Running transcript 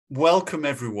welcome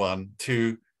everyone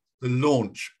to the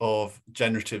launch of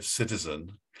Generative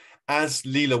Citizen. As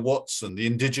Leela Watson, the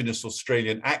Indigenous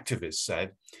Australian activist,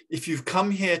 said, if you've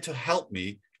come here to help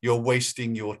me, you're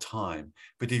wasting your time.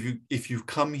 But if you've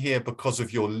come here because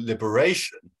of your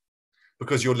liberation,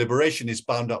 because your liberation is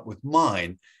bound up with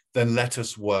mine, then let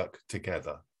us work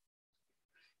together.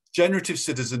 Generative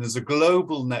Citizen is a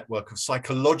global network of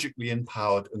psychologically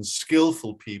empowered and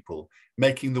skillful people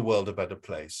making the world a better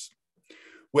place.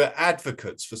 We're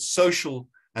advocates for social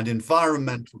and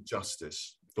environmental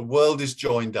justice. The world is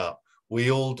joined up. We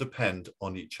all depend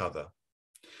on each other.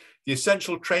 The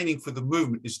essential training for the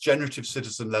movement is Generative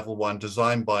Citizen Level 1,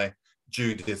 designed by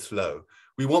Judith Lowe.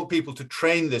 We want people to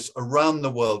train this around the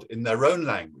world in their own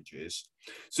languages.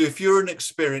 So if you're an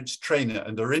experienced trainer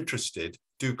and are interested,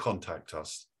 do contact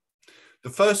us. The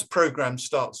first program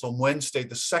starts on Wednesday,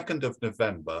 the 2nd of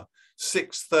November,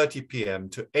 6:30 p.m.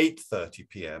 to 8:30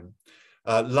 p.m.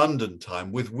 London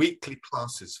time, with weekly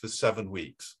classes for 7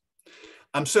 weeks.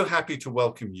 I'm so happy to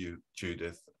welcome you,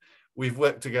 Judith. We've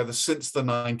worked together since the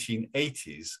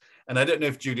 1980s, and I don't know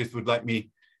if Judith would like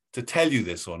me to tell you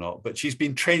this or not, but she's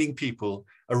been training people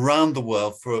around the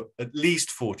world for at least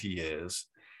 40 years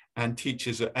and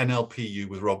teaches at NLPU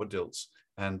with Robert Dilts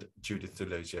and Judith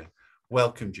Lowe.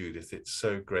 Welcome, Judith. It's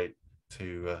so great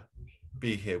to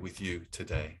be here with you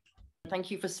today.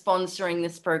 Thank you for sponsoring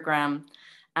this program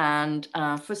and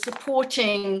for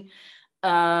supporting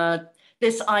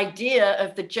this idea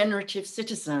of the generative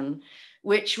citizen,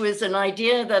 which was an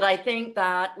idea that I think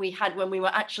that we had when we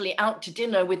were actually out to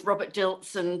dinner with Robert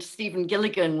Dilts and Stephen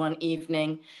Gilligan one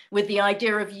evening, with the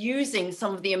idea of using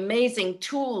some of the amazing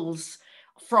tools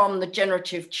from the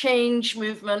generative change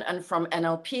movement and from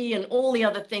NLP and all the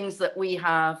other things that we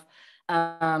have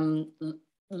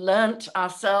learnt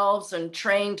ourselves and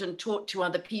trained and taught to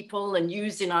other people and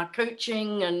used in our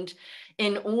coaching and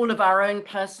in all of our own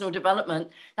personal development,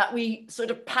 that we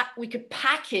sort of we could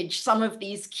package some of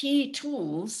these key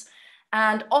tools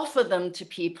and offer them to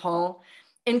people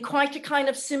in quite a kind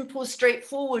of simple,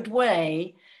 straightforward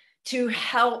way to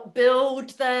help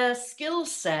build their skill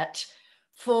set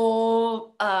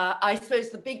for, I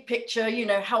suppose, the big picture, you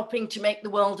know, helping to make the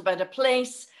world a better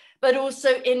place, but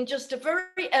also in just a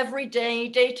very everyday,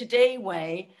 day-to-day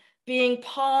way, being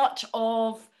part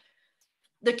of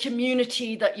the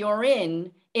community that you're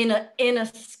in a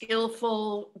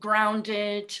skillful,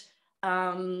 grounded,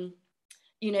 you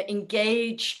know,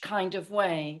 engaged kind of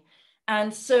way.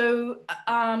 And so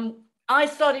I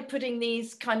started putting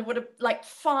these kind of like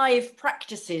 5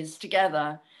 practices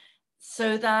together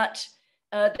so that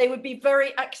they would be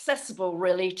very accessible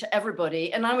really to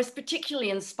everybody. And I was particularly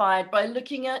inspired by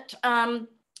looking at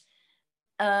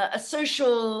a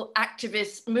social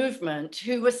activist movement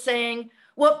who was saying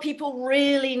what people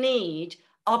really need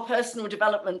are personal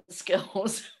development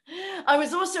skills. I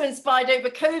was also inspired over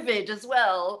COVID as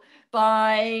well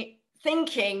by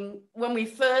thinking when we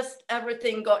first,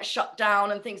 everything got shut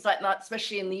down and things like that,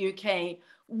 especially in the UK,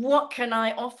 what can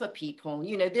I offer people?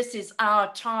 You know, this is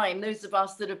our time. Those of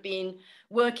us that have been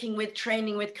working with,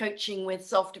 training with, coaching with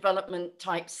self-development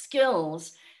type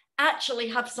skills actually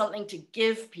have something to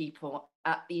give people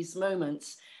at these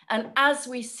moments. And as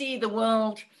we see the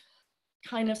world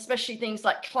kind of, especially things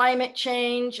like climate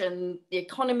change and the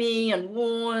economy and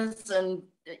wars and,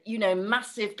 you know,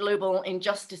 massive global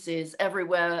injustices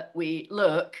everywhere we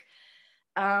look,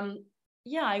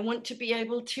 yeah, I want to be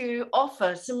able to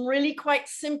offer some really quite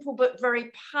simple but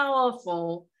very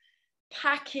powerful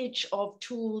package of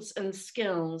tools and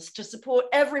skills to support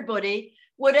everybody,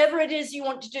 whatever it is you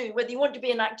want to do, whether you want to be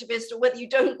an activist or whether you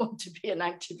don't want to be an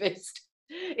activist.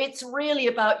 It's really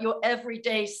about your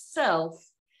everyday self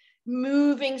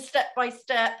moving step by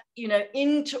step, you know,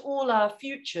 into all our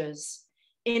futures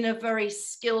in a very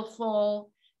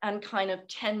skillful and kind of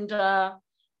tender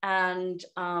and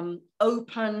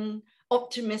open,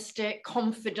 optimistic,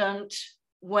 confident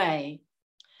way.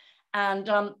 And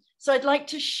so I'd like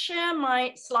to share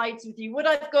my slides with you. What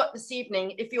I've got this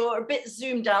evening, if you're a bit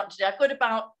zoomed out today,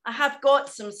 I have got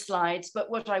some slides,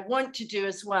 but what I want to do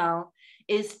as well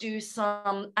is do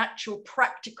some actual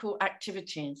practical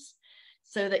activities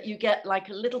so that you get like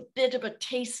a little bit of a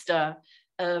taster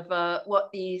of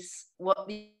what these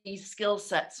skill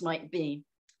sets might be.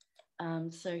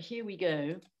 So here we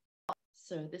go.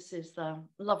 So this is the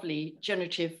lovely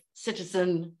generative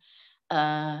citizen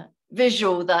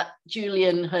visual that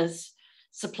Julian has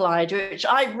supplied, which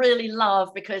I really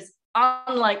love because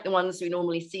unlike the ones we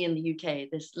normally see in the UK,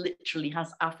 this literally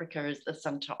has Africa as the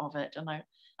center of it. And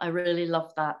I really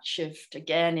love that shift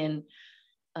again in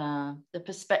the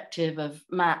perspective of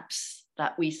maps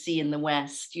that we see in the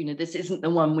West. You know, this isn't the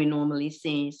one we normally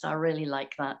see. So I really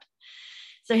like that.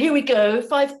 So here we go,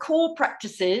 5 core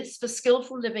practices for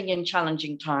skillful living in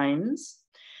challenging times.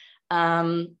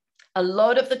 A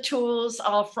lot of the tools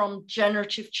are from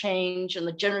generative change and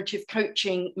the generative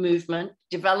coaching movement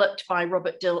developed by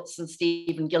Robert Dilts and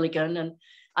Stephen Gilligan. And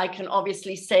I can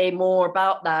obviously say more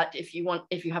about that if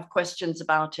you have questions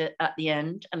about it at the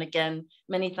end. And again,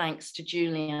 many thanks to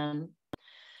Julian.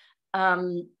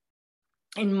 In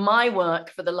my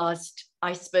work for the last,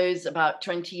 I suppose, about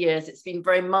 20 years, it's been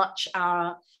very much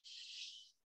our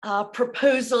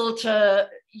proposal to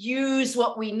use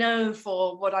what we know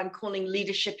for what I'm calling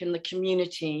leadership in the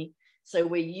community. So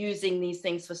we're using these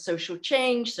things for social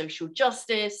change, social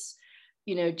justice,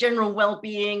 you know, general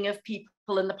well-being of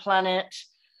people and the planet,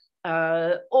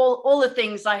 all the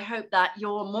things I hope that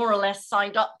you're more or less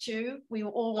signed up to. We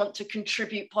all want to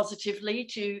contribute positively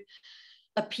to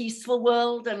a peaceful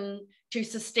world and to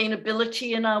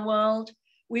sustainability in our world.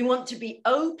 We want to be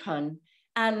open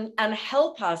and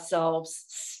help ourselves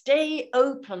stay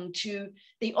open to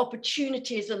the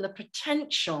opportunities and the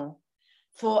potential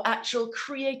for actual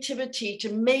creativity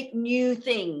to make new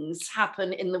things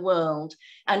happen in the world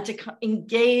and to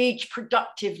engage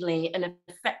productively and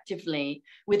effectively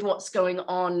with what's going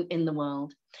on in the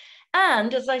world.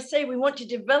 And as I say, we want to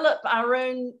develop our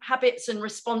own habits and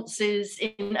responses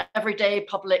in everyday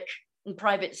public and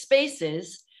private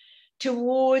spaces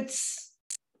towards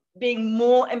being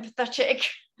more empathetic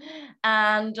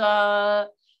and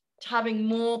having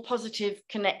more positive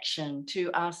connection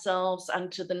to ourselves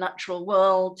and to the natural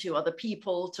world, to other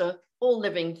people, to all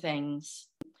living things.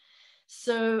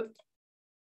 So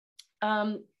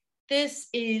this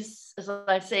is, as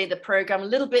I say, the program, a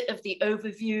little bit of the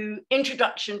overview,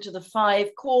 introduction to the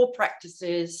 5 core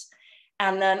practices,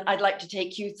 and then I'd like to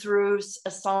take you through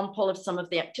a sample of some of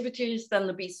the activities, then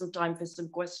there'll be some time for some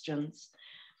questions.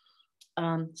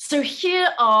 So here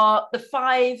are the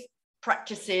 5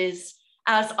 practices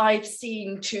as I've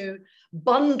seen to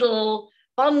bundle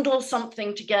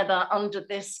something together under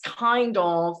this kind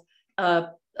of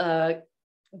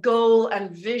goal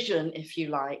and vision, if you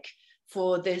like,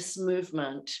 for this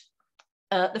movement.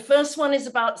 The first one is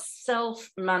about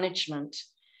self-management.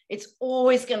 It's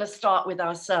always going to start with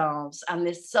ourselves and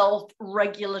this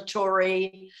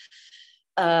self-regulatory,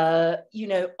 you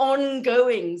know,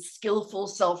 ongoing skillful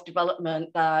self-development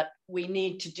that we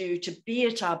need to do to be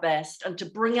at our best and to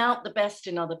bring out the best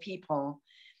in other people.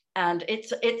 And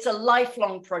it's a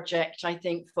lifelong project, I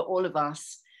think, for all of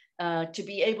us to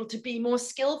be able to be more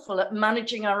skillful at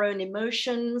managing our own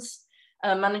emotions,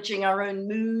 managing our own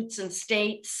moods and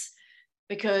states,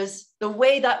 because the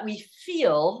way that we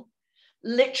feel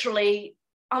literally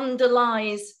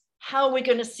underlies how we're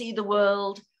going to see the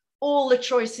world, all the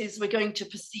choices we're going to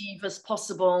perceive as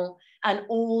possible, and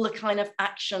all the kind of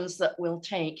actions that we'll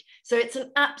take. So it's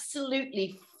an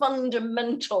absolutely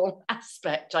fundamental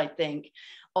aspect, I think,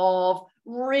 of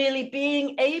really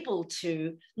being able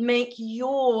to make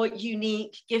your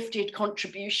unique, gifted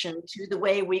contribution to the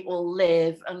way we all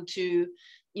live and to,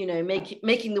 you know,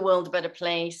 making the world a better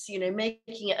place, you know,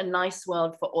 making it a nice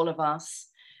world for all of us.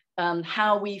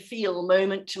 How we feel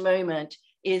moment to moment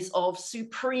is of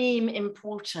supreme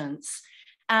importance.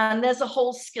 And there's a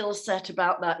whole skill set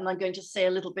about that, and I'm going to say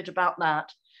a little bit about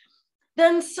that.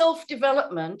 Then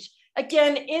self-development,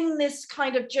 again, in this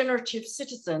kind of generative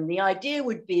citizen, the idea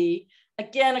would be,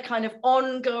 again, a kind of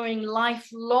ongoing,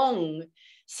 lifelong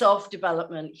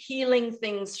self-development, healing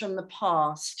things from the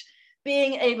past,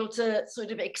 being able to sort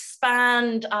of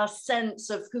expand our sense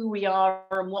of who we are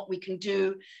and what we can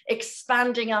do,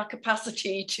 expanding our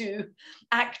capacity to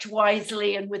act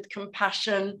wisely and with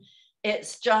compassion.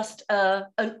 It's just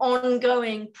an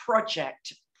ongoing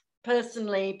project,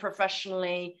 personally,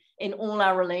 professionally, in all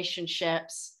our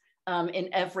relationships, in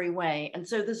every way. And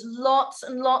so there's lots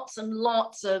and lots and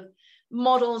lots of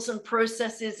models and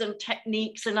processes and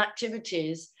techniques and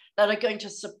activities that are going to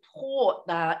support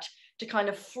that, to kind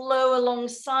of flow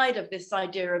alongside of this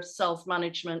idea of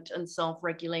self-management and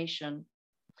self-regulation.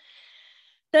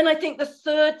 Then I think the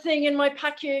third thing in my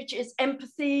package is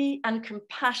empathy and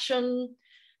compassion,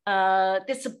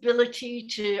 this ability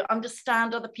to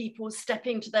understand other people, step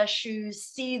into their shoes,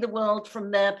 see the world from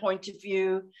their point of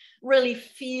view, really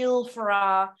feel for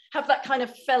have that kind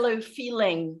of fellow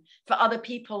feeling for other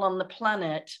people on the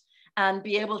planet, and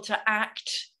be able to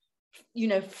act, you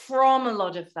know, from a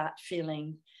lot of that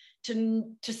feeling.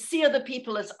 To see other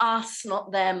people as us,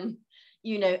 not them,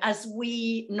 you know, as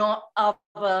we, not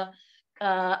other,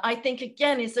 I think,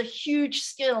 again, is a huge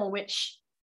skill which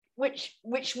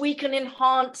we can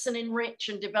enhance and enrich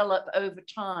and develop over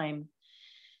time.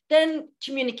 Then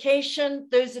communication,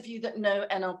 those of you that know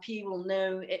NLP will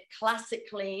know it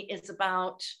classically is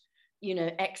about,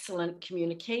 excellent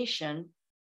communication.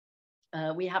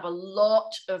 We have a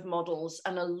lot of models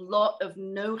and a lot of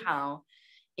know-how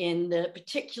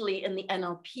particularly in the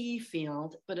NLP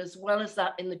field, but as well as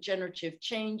that in the generative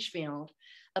change field,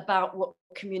 about what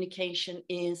communication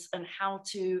is and how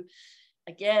to,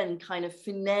 again, kind of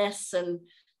finesse and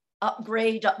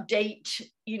upgrade, update,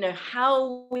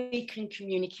 how we can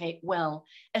communicate well,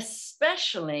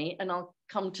 especially, and I'll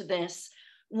come to this,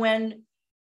 when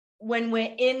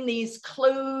we're in these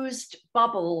closed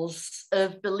bubbles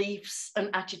of beliefs and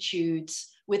attitudes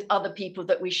with other people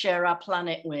that we share our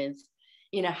planet with.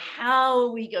 How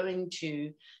are we going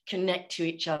to connect to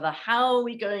each other? How are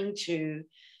we going to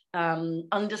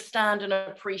understand and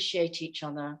appreciate each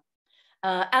other?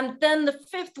 And then the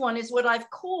fifth one is what I've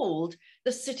called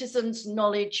the citizen's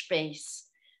knowledge base.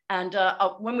 And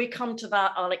when we come to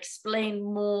that, I'll explain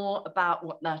more about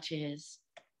what that is.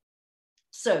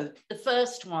 So the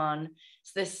first one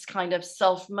is this kind of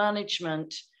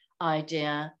self-management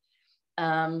idea.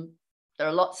 There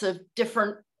are lots of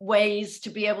different ways to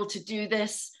be able to do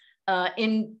this.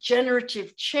 In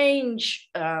generative change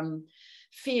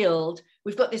field,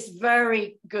 we've got this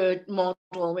very good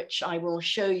model, which I will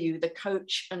show you, the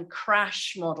coach and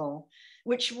crash model,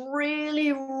 which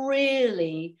really,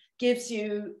 really gives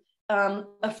you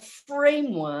a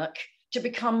framework to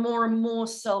become more and more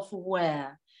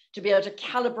self-aware, to be able to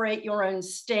calibrate your own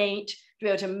state, to be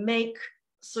able to make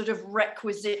sort of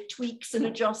requisite tweaks and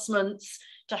adjustments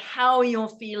to how you're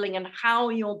feeling and how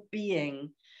you're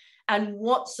being, and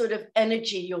what sort of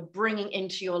energy you're bringing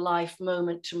into your life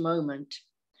moment to moment.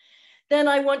 Then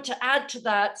I want to add to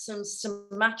that some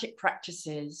somatic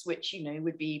practices, which,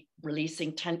 would be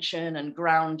releasing tension and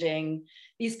grounding,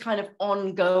 these kind of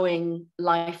ongoing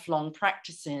lifelong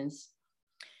practices.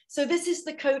 So this is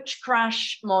the coach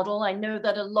crash model. I know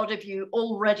that a lot of you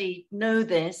already know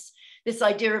this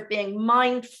idea of being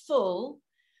mindful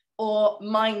or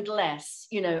mindless,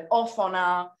 off on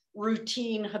our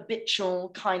routine, habitual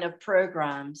kind of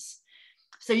programs.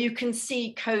 So you can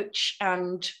see coach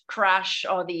and crash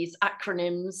are these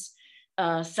acronyms,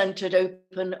 centered,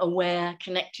 open, aware,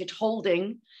 connected,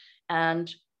 holding,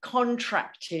 and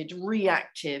contracted,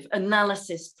 reactive,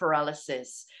 analysis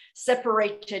paralysis,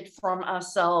 separated from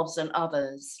ourselves and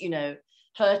others,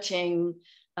 hurting,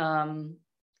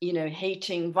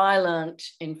 hating, violent,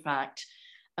 in fact.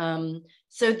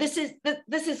 So this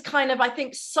is kind of, I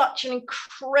think, such an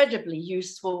incredibly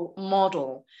useful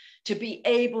model to be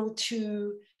able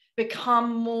to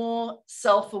become more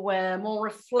self-aware, more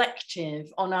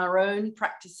reflective on our own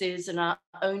practices and our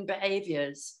own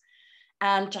behaviors,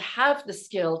 and to have the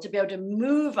skill to be able to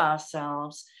move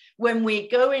ourselves when we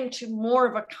go into more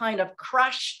of a kind of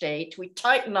crash state. We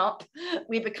tighten up,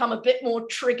 we become a bit more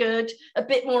triggered, a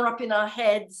bit more up in our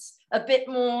heads, a bit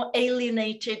more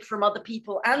alienated from other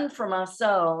people and from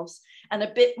ourselves, and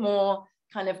a bit more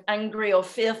kind of angry or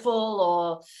fearful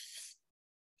or,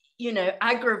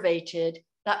 aggravated,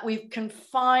 that we can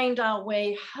find our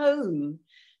way home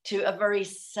to a very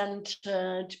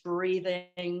centered,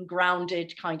 breathing,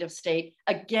 grounded kind of state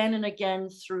again and again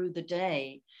through the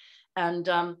day. And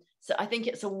so I think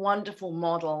it's a wonderful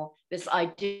model, this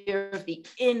idea of the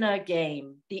inner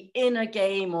game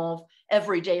of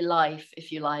everyday life,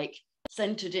 if you like,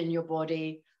 centered in your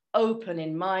body, open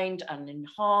in mind and in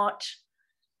heart,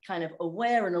 kind of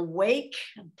aware and awake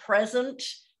and present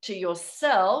to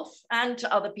yourself and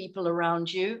to other people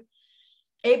around you,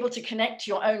 able to connect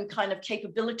your own kind of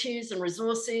capabilities and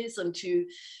resources, and to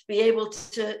be able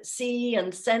to see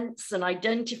and sense and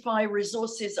identify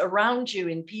resources around you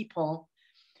in people,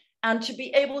 and to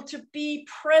be able to be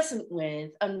present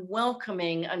with and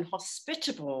welcoming and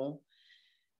hospitable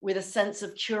with a sense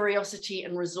of curiosity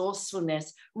and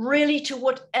resourcefulness, really, to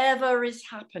whatever is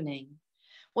happening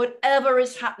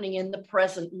in the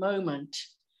present moment.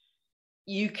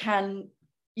 You can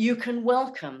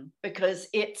welcome, because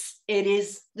it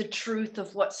is the truth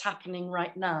of what's happening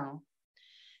right now.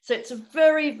 So it's a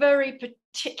very, very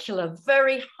particular,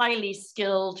 very highly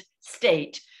skilled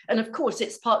state. And of course,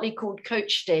 it's partly called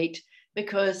coach state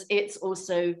because it's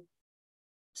also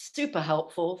super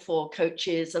helpful for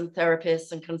coaches and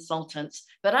therapists and consultants.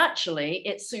 But actually,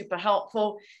 it's super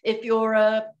helpful if you're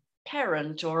a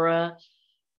parent or a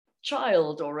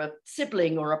child or a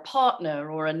sibling or a partner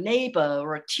or a neighbor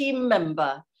or a team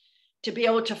member, to be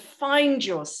able to find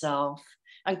yourself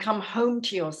and come home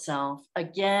to yourself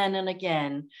again and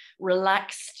again,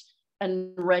 relaxed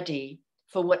and ready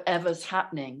for whatever's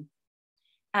happening.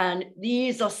 And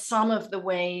these are some of the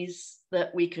ways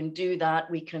that we can do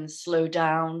that. We can slow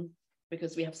down,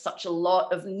 because we have such a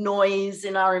lot of noise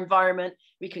in our environment.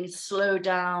 We can slow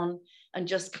down and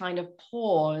just kind of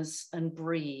pause and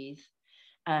breathe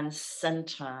and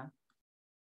center.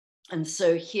 And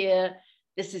so here,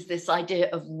 this is this idea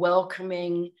of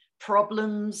welcoming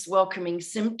problems, welcoming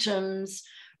symptoms,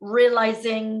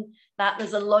 realizing that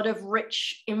there's a lot of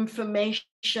rich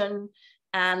information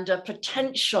and a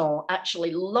potential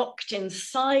actually locked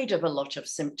inside of a lot of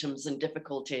symptoms and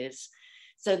difficulties.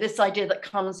 So this idea that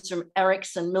comes from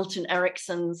Milton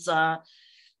Erickson's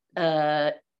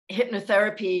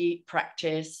hypnotherapy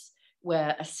practice,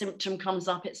 where a symptom comes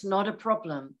up, it's not a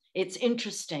problem. It's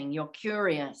interesting, you're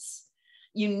curious.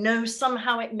 You know,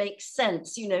 somehow it makes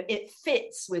sense, you know, it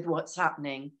fits with what's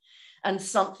happening, and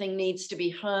something needs to be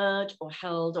heard or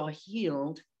held or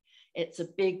healed. It's a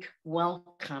big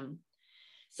welcome.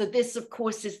 So this, of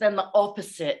course, is then the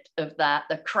opposite of that,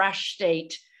 the crash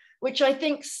state, which I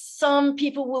think some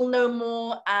people will know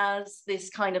more as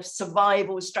this kind of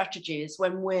survival strategies,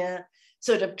 when we're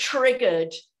sort of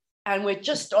triggered and we're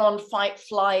just on fight,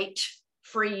 flight,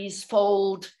 freeze,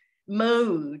 fold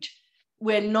mode.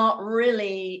 We're not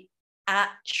really at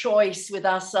choice with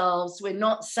ourselves. We're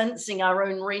not sensing our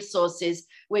own resources.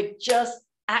 We're just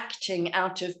acting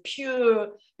out of pure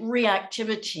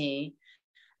reactivity.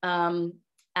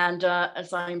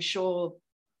 As I'm sure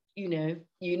you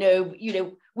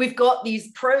know, we've got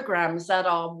these programs that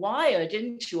are wired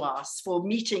into us for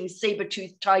meeting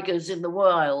saber-toothed tigers in the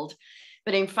wild.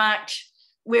 But in fact,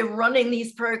 we're running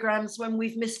these programs when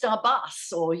we've missed our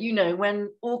bus, or, you know,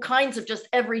 when all kinds of just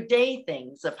everyday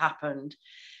things have happened.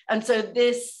 And so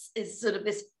this is sort of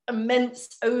this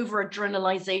immense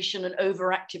over-adrenalization and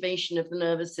overactivation of the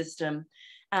nervous system.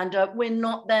 And we're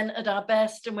not then at our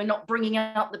best, and we're not bringing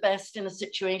out the best in a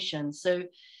situation. So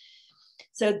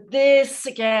this,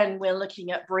 again, we're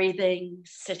looking at breathing,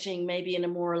 sitting maybe in a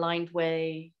more aligned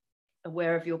way,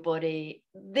 aware of your body.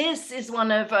 This is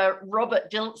one of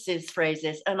Robert Dilts's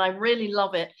phrases, and I really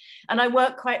love it. And I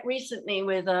worked quite recently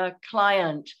with a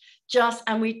client,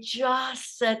 and we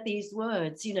just said these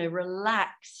words, you know,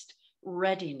 relaxed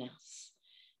readiness.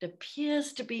 It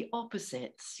appears to be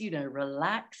opposites, you know,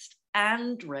 relaxed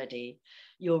and ready.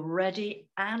 You're ready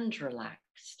and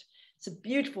relaxed. It's a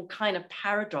beautiful kind of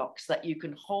paradox that you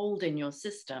can hold in your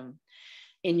system,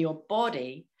 in your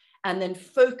body, and then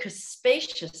focus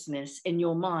spaciousness in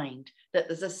your mind, that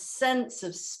there's a sense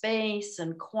of space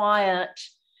and quiet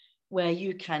where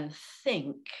you can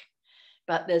think,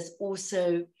 but there's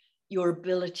also your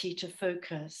ability to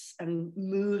focus and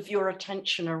move your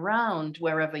attention around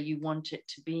wherever you want it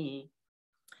to be.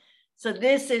 So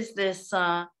this is this,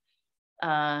 how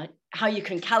you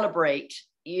can calibrate,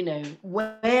 you know,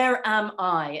 where am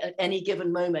I at any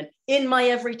given moment in my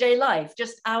everyday life,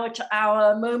 just hour to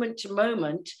hour, moment to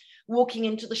moment, walking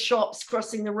into the shops,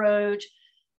 crossing the road,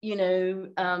 you know,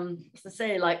 as I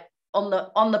say, like on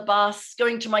the bus,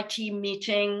 going to my team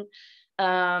meeting,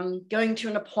 going to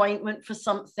an appointment for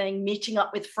something, meeting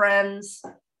up with friends.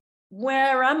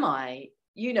 Where am I?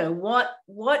 You know,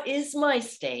 what is my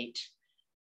state?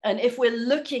 And if we're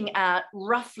looking at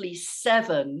roughly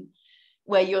 7,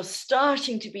 where you're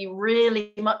starting to be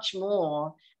really much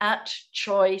more at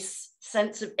choice,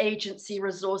 sense of agency,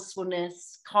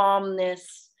 resourcefulness,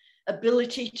 calmness,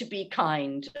 ability to be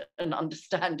kind and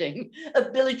understanding,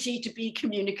 ability to be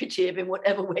communicative in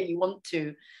whatever way you want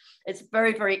to. It's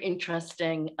very, very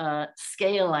interesting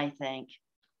scale, I think.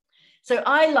 So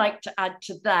I like to add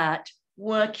to that,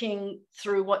 working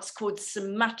through what's called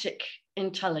somatic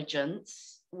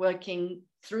intelligence, working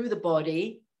through the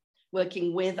body,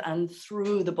 working with and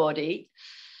through the body,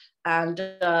 and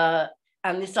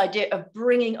this idea of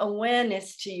bringing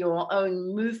awareness to your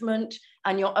own movement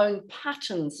and your own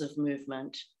patterns of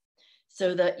movement,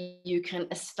 so that you can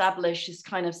establish this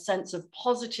kind of sense of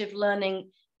positive learning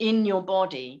in your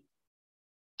body.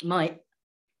 My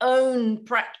own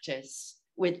practice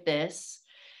with this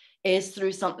is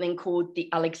through something called the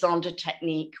Alexander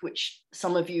technique, which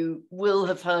some of you will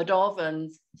have heard of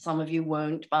and some of you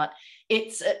won't, but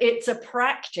it's a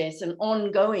practice, an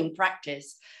ongoing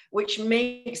practice, which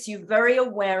makes you very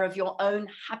aware of your own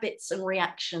habits and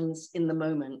reactions in the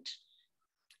moment.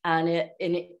 And it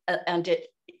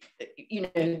you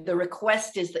know, the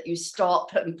request is that you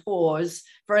stop and pause,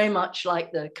 very much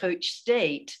like the coach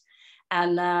state,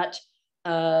 and that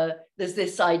there's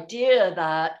this idea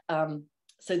that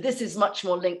so this is much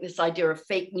more linked, this idea of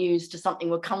fake news, to something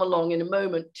we'll come along in a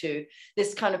moment to,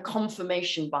 this kind of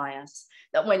confirmation bias,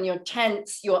 that when you're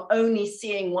tense, you're only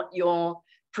seeing what you're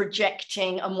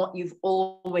projecting and what you've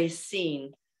always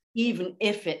seen, even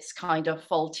if it's kind of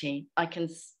faulty. I can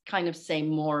kind of say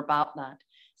more about that.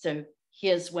 So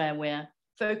here's where we're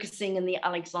focusing in the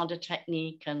Alexander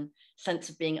technique and sense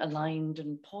of being aligned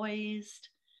and poised.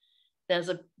 There's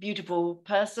a beautiful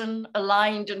person,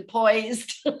 aligned and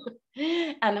poised,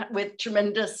 and with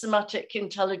tremendous somatic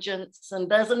intelligence. And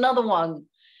there's another one,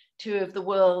 two of the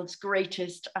world's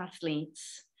greatest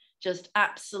athletes, just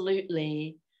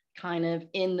absolutely kind of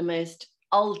in the most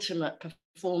ultimate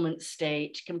performance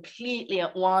state, completely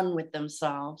at one with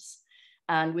themselves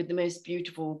and with the most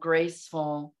beautiful,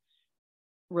 graceful,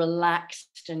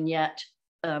 relaxed, and yet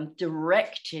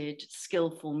directed,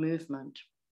 skillful movement.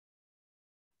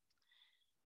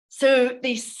 So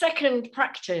the second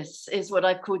practice is what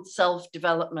I've called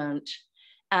self-development.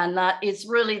 And that is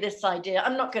really this idea.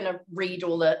 I'm not going to read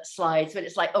all the slides, but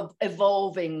it's like of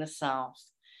evolving the self,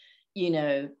 you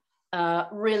know,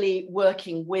 really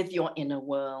working with your inner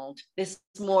world. This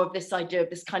is more of this idea of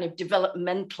this kind of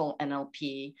developmental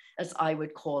NLP, as I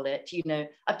would call it. You know,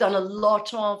 I've done a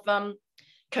lot of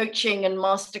coaching and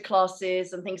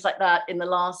masterclasses and things like that in the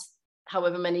last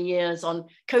however many years on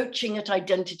coaching at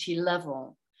identity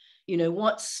level. You know,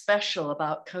 what's special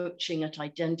about coaching at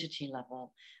identity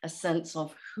level? A sense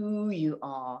of who you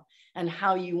are and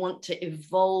how you want to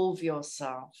evolve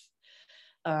yourself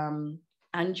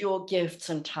and your gifts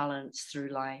and talents through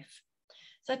life.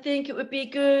 So I think it would be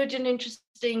good and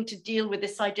interesting to deal with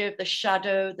this idea of the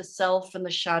shadow, the self and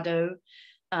the shadow.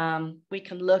 We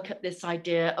can look at this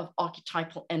idea of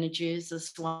archetypal energies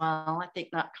as well. I think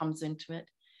that comes into it.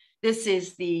 This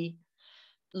is the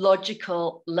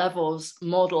logical levels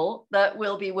model that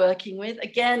we'll be working with.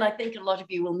 Again, I think a lot of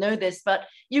you will know this, but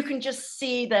you can just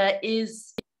see there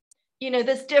is, you know,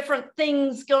 there's different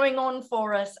things going on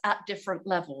for us at different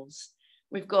levels.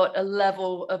 We've got a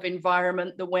level of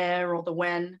environment, the where or the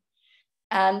when,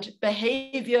 and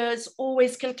behavior is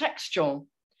always contextual.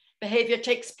 Behavior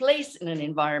takes place in an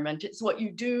environment. It's what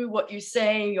you do, what you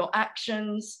say, your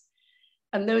actions,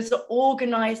 and those are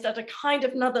organized at a kind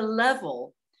of another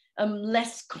level, a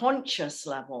less conscious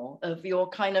level of your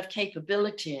kind of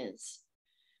capabilities.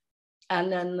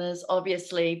 And then there's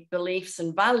obviously beliefs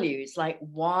and values, like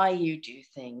why you do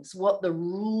things, what the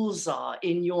rules are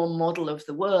in your model of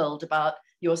the world about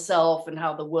yourself and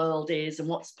how the world is and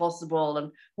what's possible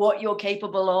and what you're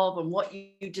capable of and what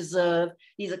you deserve.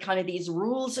 These are kind of these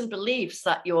rules and beliefs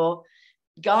that you're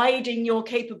guiding your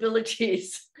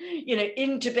capabilities, you know,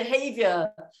 into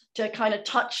behavior to kind of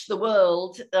touch the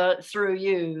world through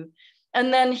you.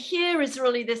 And then here is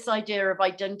really this idea of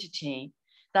identity,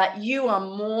 that you are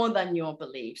more than your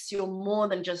beliefs. You're more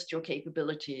than just your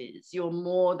capabilities. You're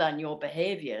more than your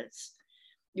behaviors.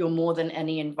 You're more than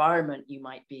any environment you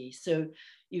might be. So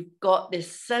you've got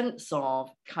this sense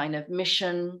of kind of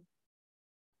mission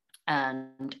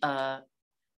and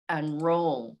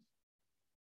role.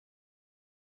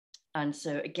 And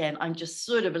so again, I'm just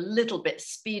sort of a little bit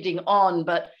speeding on,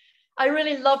 but I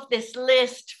really love this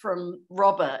list from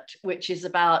Robert, which is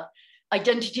about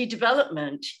identity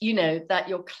development, you know, that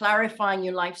you're clarifying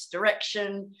your life's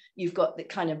direction. You've got the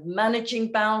kind of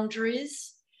managing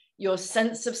boundaries, your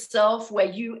sense of self, where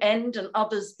you end and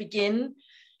others begin,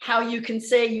 how you can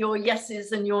say your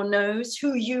yeses and your nos,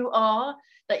 who you are,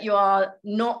 that you are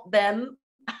not them,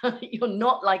 you're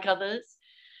not like others.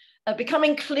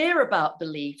 Becoming clear about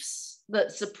beliefs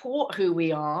that support who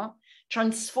we are,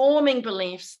 transforming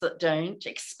beliefs that don't,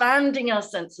 expanding our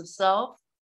sense of self,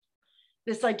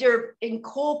 this idea of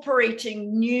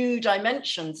incorporating new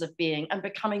dimensions of being and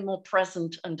becoming more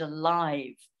present and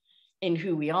alive in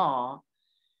who we are.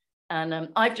 And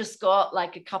I've just got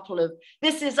like a couple of,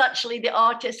 this is actually the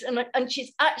artist, and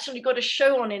she's actually got a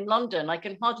show on in London. I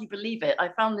can hardly believe it. I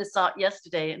found this out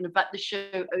yesterday, and in fact, the show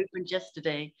opened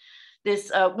yesterday.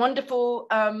 This wonderful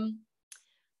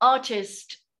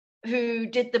artist who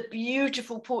did the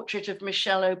beautiful portrait of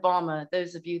Michelle Obama.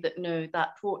 Those of you that know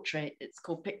that portrait, it's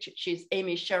called Picture. She's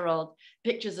Amy Sherald,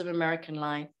 Pictures of American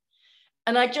Life.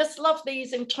 And I just love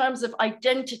these in terms of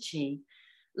identity,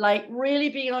 like really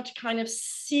being able to kind of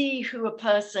see who a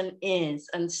person is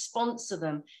and sponsor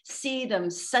them, see them,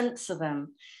 sense them,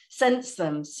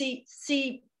 see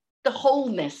the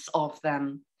wholeness of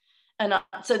them. And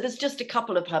so there's just a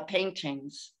couple of her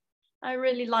paintings. I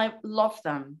really love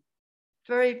them.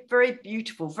 Very, very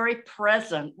beautiful, very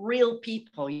present, real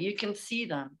people. You can see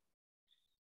them.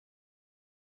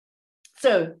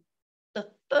 So the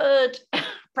third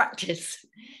practice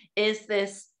is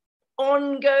this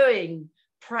ongoing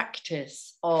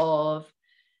practice of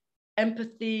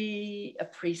empathy,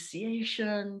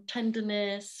 appreciation,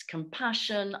 tenderness,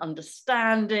 compassion,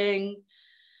 understanding.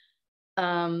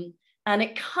 And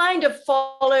it kind of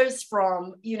follows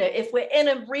from, you know, if we're in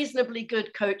a reasonably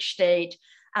good coach state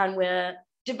and we're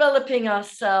developing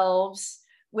ourselves,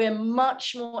 we're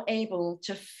much more able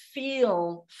to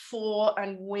feel for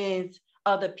and with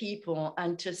other people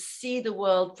and to see the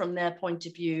world from their point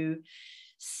of view,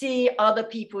 see other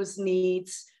people's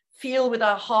needs, feel with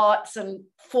our hearts and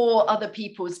for other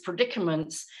people's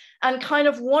predicaments, and kind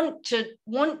of want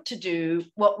to do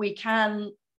what we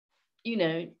can, you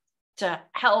know, to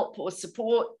help or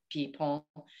support people,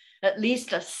 at least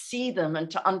to see them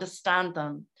and to understand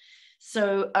them.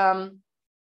 So,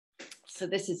 so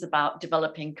this is about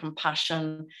developing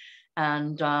compassion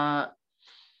and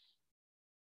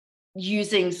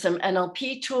using some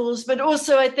NLP tools, but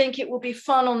also I think it will be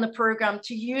fun on the program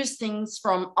to use things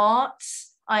from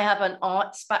arts. I have an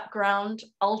arts background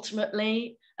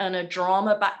ultimately and a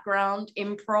drama background,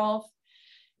 improv.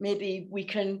 Maybe we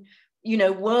can, you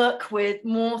know, work with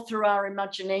more through our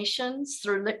imaginations,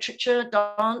 through literature,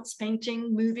 dance,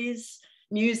 painting, movies,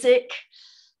 music.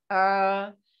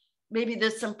 Maybe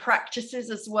there's some practices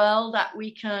as well that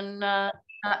we can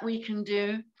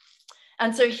do.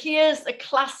 And so here's a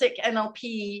classic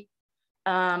NLP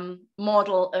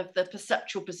model of the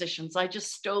perceptual positions. I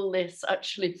just stole this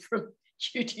actually from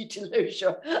Judith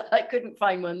Lowe. I couldn't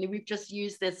find one. We've just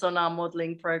used this on our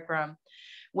modeling program,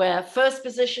 where first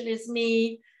position is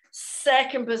me,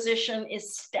 second position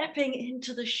is stepping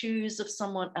into the shoes of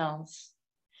someone else.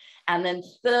 And then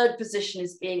third position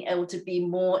is being able to be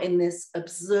more in this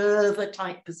observer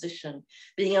type position,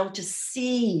 being able to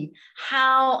see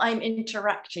how I'm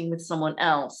interacting with someone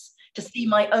else, to see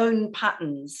my own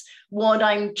patterns, what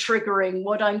I'm triggering,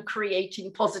 what I'm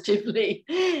creating positively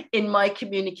in my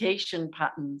communication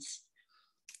patterns.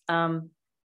 And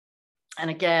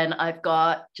again, I've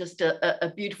got just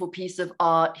a beautiful piece of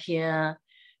art here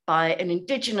by an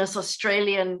Indigenous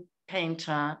Australian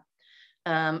painter.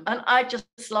 And I just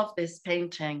love this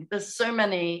painting. There's so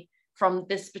many from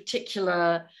this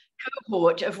particular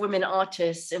cohort of women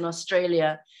artists in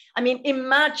Australia. I mean,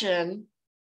 imagine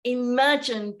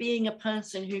being a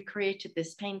person who created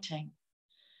this painting.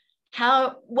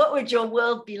 What would your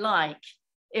world be like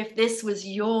if this was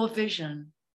your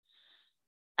vision?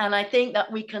 And I think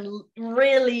that we can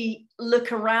really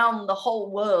look around the whole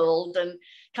world and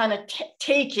kind of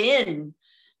take in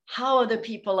how other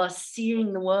people are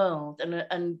seeing the world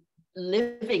and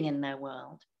living in their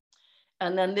world.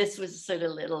 And then this was a sort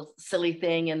of little silly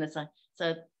thing. And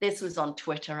so this was on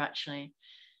Twitter, actually.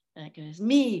 And it goes,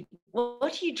 me,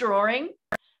 what are you drawing?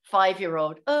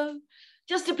 5-year-old, oh,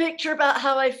 just a picture about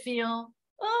how I feel.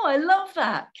 Oh, I love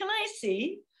that. Can I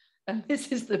see? And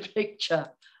this is the picture.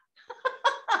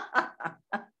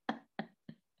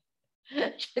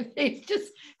 It's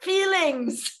just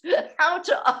feelings, how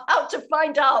to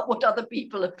find out what other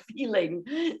people are feeling.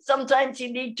 Sometimes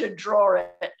you need to draw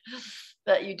it,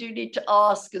 but you do need to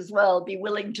ask as well, be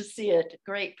willing to see it.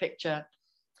 Great picture.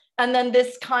 And then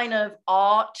this kind of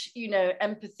art, you know,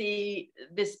 empathy,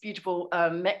 this beautiful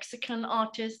Mexican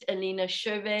artist, Elena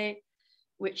Chauvet,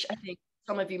 which I think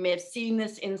some of you may have seen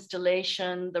this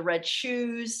installation, The Red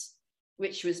Shoes,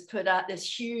 which was put at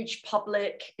this huge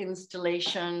public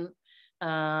installation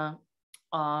of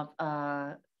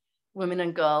women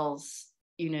and girls,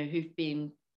 you know, who've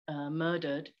been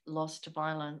murdered, lost to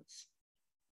violence.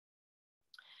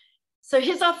 So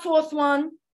here's our fourth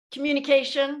one,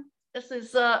 communication. This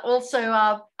is also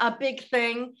our big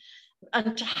thing.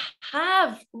 And to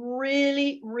have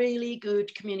really, really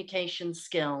good communication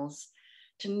skills,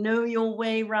 to know your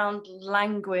way around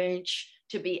language,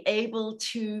 to be able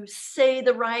to say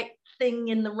the right thing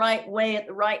in the right way at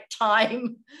the right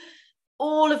time.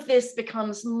 All of this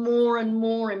becomes more and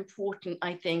more important,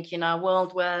 I think, in our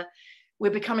world where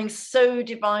we're becoming so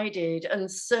divided and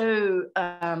so,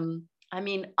 I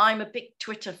mean, I'm a big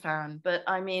Twitter fan, but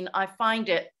I mean, I find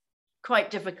it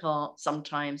quite difficult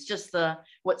sometimes, just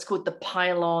what's called the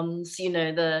pylons, you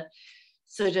know, the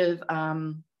sort of,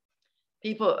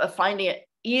 people are finding it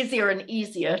easier and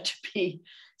easier to be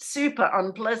super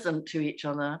unpleasant to each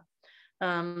other.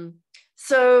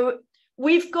 So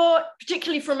we've got,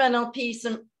 particularly from NLP,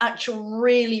 some actual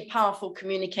really powerful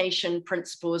communication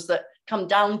principles that come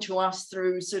down to us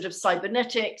through sort of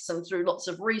cybernetics and through lots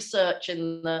of research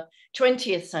in the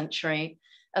 20th century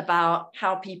about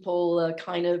how people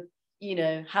kind of, you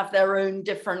know, have their own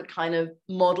different kind of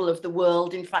model of the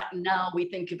world. In fact, now we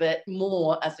think of it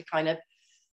more as a kind of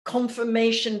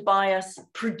confirmation bias,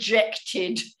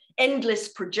 projected, endless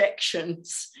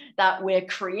projections that we're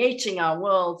creating our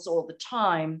worlds all the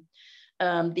time.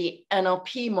 The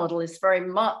NLP model is very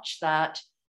much that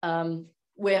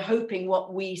we're hoping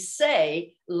what we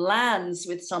say lands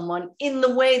with someone in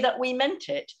the way that we meant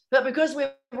it. But because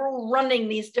we're all running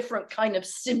these different kind of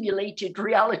simulated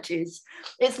realities,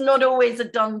 it's not always a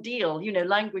done deal. You know,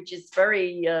 language is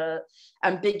very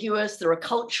ambiguous. There are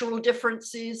cultural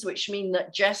differences, which mean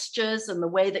that gestures and the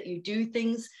way that you do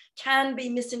things can be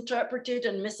misinterpreted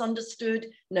and misunderstood,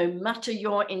 no matter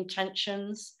your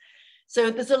intentions. So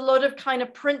there's a lot of kind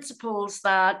of principles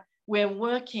that we're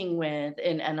working with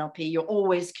in NLP. You're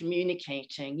always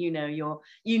communicating, you know,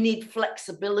 you need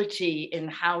flexibility in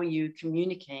how you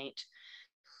communicate.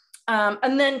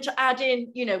 And then to add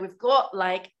in, you know, we've got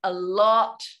like a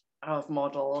lot of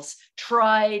models,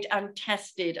 tried and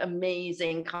tested,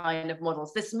 amazing kind of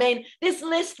models. This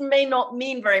list may not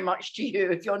mean very much to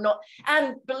you if you're not,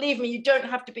 and believe me, you don't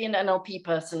have to be an NLP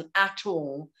person at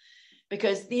all,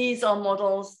 because these are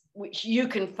models which you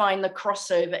can find the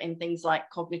crossover in things like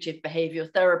cognitive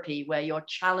behavioral therapy, where you're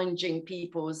challenging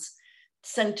people's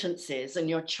sentences and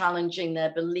you're challenging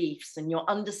their beliefs and you're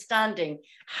understanding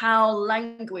how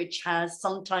language has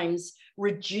sometimes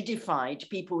rigidified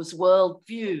people's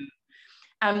worldview.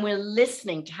 And we're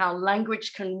listening to how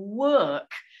language can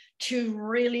work to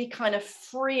really kind of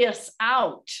free us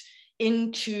out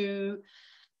into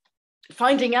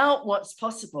finding out what's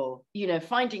possible, you know,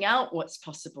 finding out what's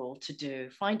possible to do,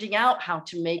 finding out how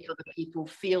to make other people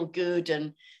feel good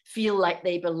and feel like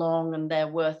they belong and they're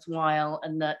worthwhile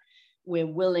and that we're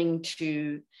willing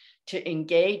to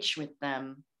engage with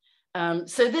them.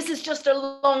 So this is just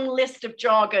a long list of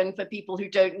jargon for people who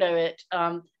don't know it.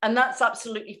 And that's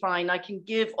absolutely fine. I can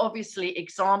give obviously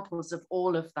examples of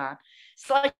all of that.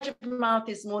 Sleight of mouth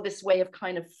is more this way of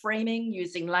kind of framing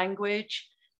using language.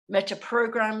 Meta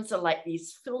programs are like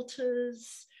these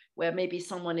filters where maybe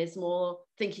someone is more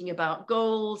thinking about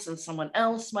goals and someone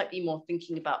else might be more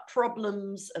thinking about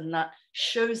problems, and that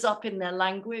shows up in their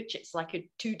language. It's like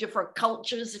two different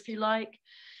cultures, if you like.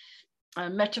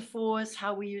 Metaphors,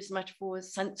 how we use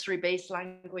metaphors, sensory-based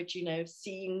language, you know,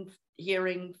 seeing,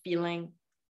 hearing, feeling.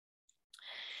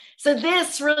 So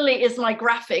this really is my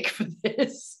graphic for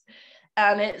this.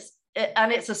 And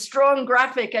it's a strong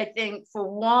graphic, I think, for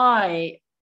why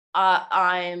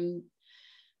I'm,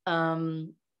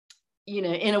 you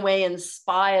know, in a way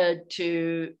inspired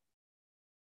to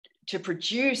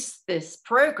produce this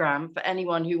program for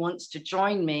anyone who wants to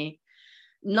join me.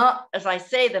 Not, as I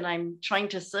say, that I'm trying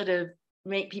to sort of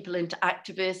make people into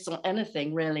activists or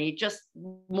anything, really. Just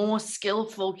more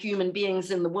skillful human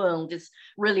beings in the world is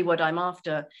really what I'm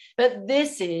after. But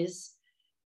this is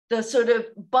the sort of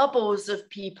bubbles of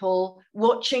people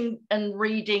watching and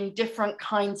reading different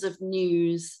kinds of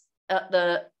news at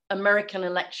the American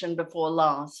election before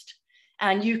last.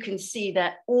 And you can see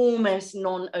that almost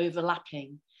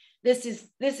non-overlapping. This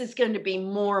is going to be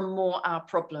more and more our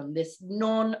problem, this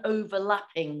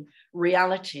non-overlapping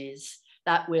realities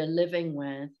that we're living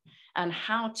with, and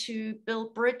how to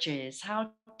build bridges, how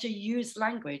to use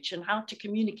language and how to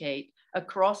communicate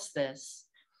across this.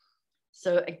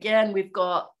 So again, we've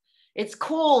got, it's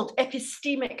called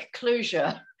epistemic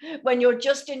closure, when you're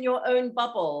just in your own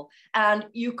bubble and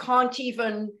you can't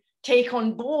even take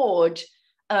on board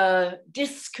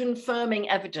disconfirming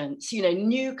evidence, you know,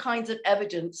 new kinds of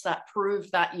evidence that prove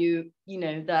that you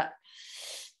know, that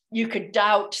you could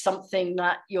doubt something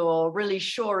that you're really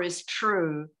sure is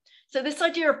true. So this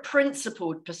idea of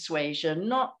principled persuasion,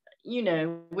 not, you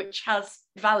know, which has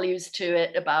values to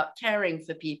it about caring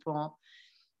for people,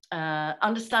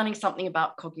 understanding something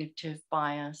about cognitive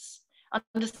bias,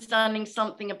 understanding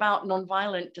something about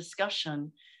nonviolent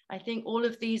discussion. I think all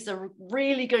of these are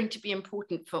really going to be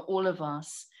important for all of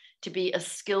us to be as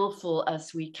skillful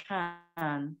as we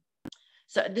can.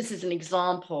 So this is an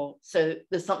example. So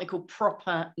there's something called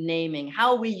proper naming,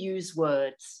 how we use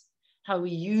words, how we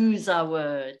use our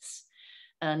words.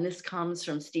 And this comes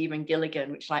from Stephen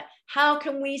Gilligan, which, like, how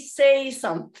can we say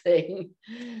something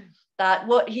that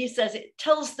what he says, it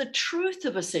tells the truth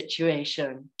of a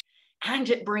situation and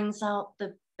it brings out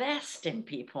the best in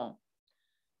people.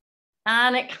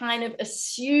 And it kind of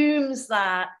assumes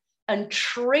that and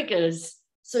triggers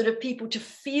sort of people to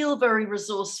feel very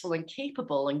resourceful and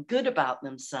capable and good about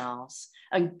themselves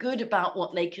and good about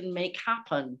what they can make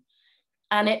happen.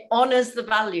 And it honors the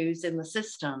values in the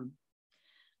system.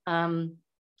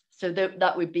 So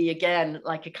that would be, again,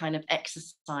 like a kind of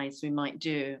exercise we might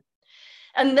do.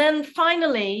 And then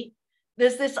finally,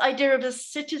 there's this idea of a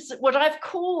citizen, what I've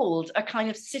called a kind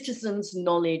of citizen's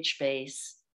knowledge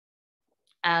base.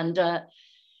 And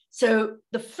so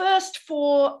the first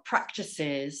 4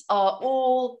 practices are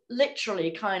all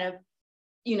literally kind of,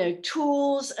 you know,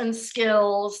 tools and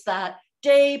skills that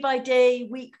day by day,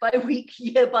 week by week,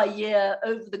 year by year,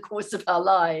 over the course of our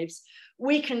lives,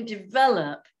 we can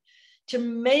develop to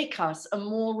make us a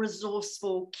more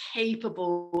resourceful,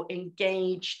 capable,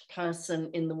 engaged person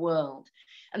in the world.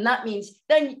 And that means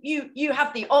then you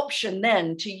have the option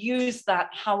then to use that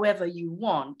however you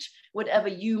want, whatever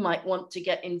you might want to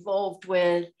get involved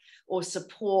with or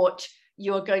support.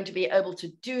 You're going to be able to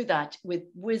do that with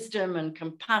wisdom and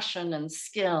compassion and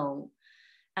skill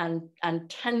and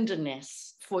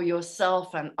tenderness for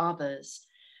yourself and others.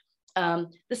 The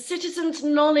citizen's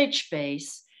knowledge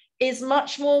base is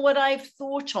much more what I've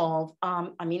thought of.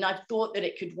 I mean, I've thought that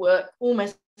it could work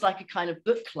almost like a kind of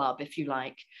book club, if you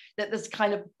like, that there's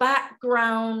kind of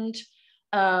background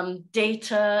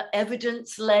data,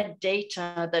 evidence-led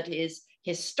data that is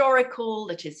historical,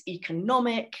 that is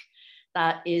economic,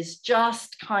 that is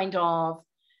just kind of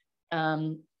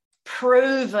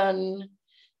proven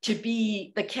to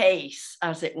be the case,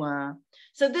 as it were.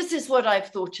 So this is what I've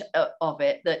thought of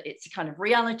it, that it's a kind of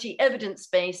reality,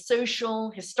 evidence-based, social,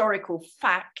 historical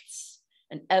facts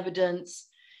and evidence,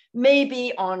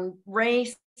 maybe on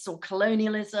race or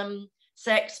colonialism,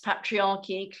 sex,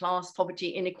 patriarchy, class, poverty,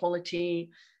 inequality,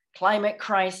 climate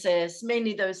crisis,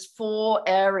 mainly those 4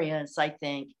 areas, I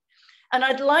think. And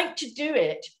I'd like to do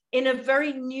it in a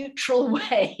very neutral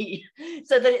way,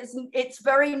 so that it's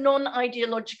very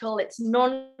non-ideological, it's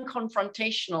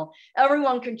non-confrontational.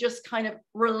 Everyone can just kind of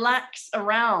relax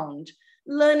around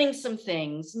learning some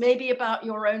things, maybe about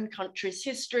your own country's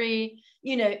history,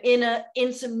 you know,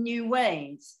 in some new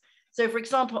ways. So for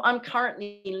example, I'm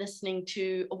currently listening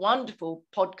to a wonderful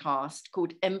podcast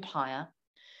called Empire,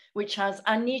 which has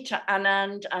Anita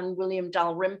Anand and William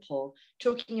Dalrymple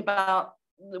talking about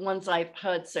the ones I've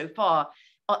heard so far.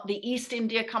 The East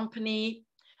India Company,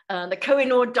 the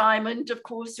Kohinoor diamond, of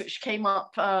course, which came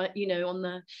up, you know, on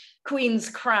the Queen's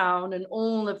crown, and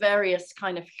all the various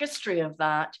kind of history of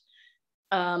that.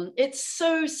 It's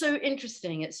so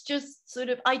interesting. It's just sort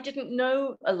of, I didn't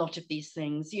know a lot of these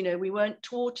things. You know, we weren't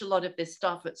taught a lot of this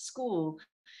stuff at school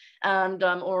and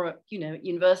or, you know, at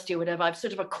university or whatever. I've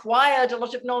sort of acquired a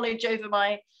lot of knowledge over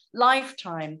my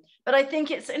lifetime, but I think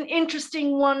it's an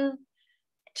interesting one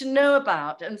to know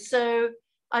about. And so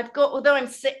I've got, although I'm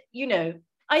sick, you know,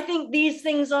 I think these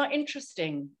things are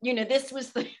interesting. You know, this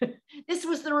was the this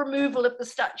was the removal of the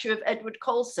statue of Edward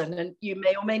Colston, and you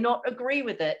may or may not agree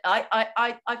with it.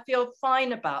 I feel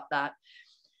fine about that.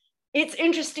 It's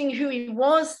interesting who he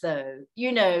was, though,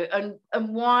 you know, and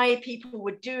why people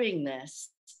were doing this.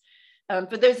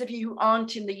 For those of you who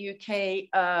aren't in the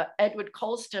UK, Edward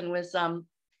Colston was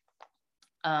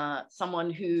someone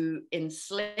who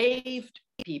enslaved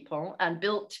people and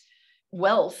built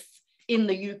wealth in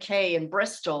the UK and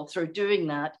Bristol through doing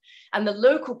that. And the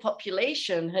local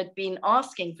population had been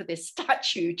asking for this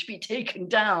statue to be taken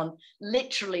down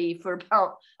literally for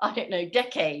about, I don't know,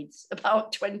 decades,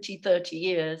 about 20, 30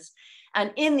 years.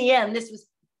 And in the end, this was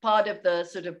part of the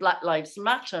sort of Black Lives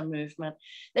Matter movement.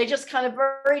 They just kind of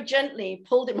very gently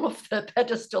pulled him off the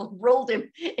pedestal, rolled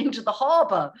him into the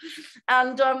harbor.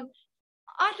 And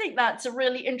I think that's a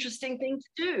really interesting thing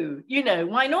to do. You know,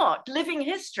 why not? Living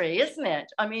history, isn't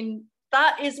it? I mean,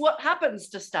 that is what happens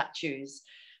to statues,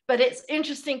 but it's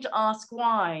interesting to ask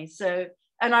why. So,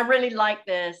 and I really like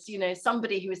this, you know,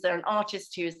 somebody who was there, an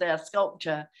artist who was there, a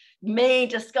sculptor,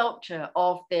 made a sculpture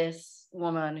of this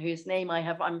woman whose name I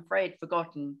have, I'm afraid,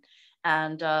 forgotten,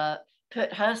 and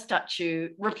put her statue,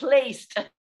 replaced,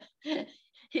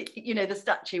 you know, the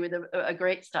statue with a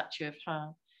great statue of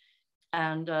her.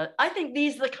 And I think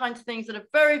these are the kinds of things that are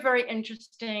very, very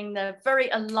interesting. They're very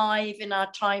alive in our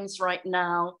times right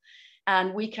now.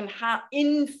 And we can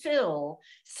infill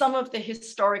some of the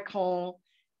historical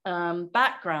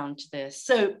background to this.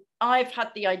 So I've had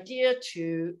the idea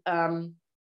to,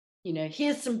 you know,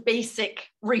 here's some basic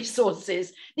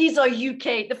resources. These are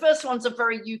UK, the first ones are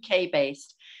very UK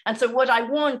based. And so what I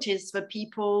want is for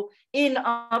people in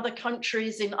other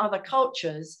countries, in other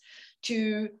cultures,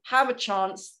 to have a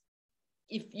chance,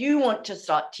 if you want to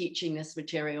start teaching this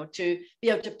material, to be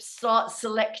able to start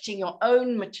selecting your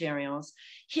own materials.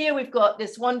 Here we've got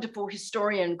this wonderful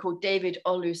historian called David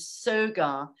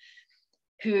Olusoga,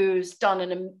 who's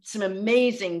done some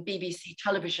amazing BBC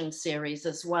television series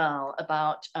as well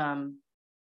about the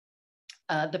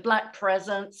Black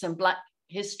presence and Black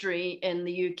history in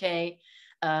the UK.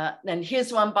 Then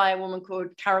here's one by a woman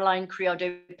called Caroline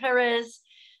Criado Perez,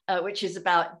 which is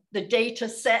about the data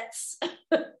sets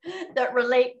that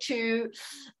relate to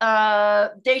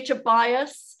data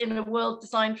bias in a world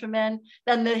designed for men.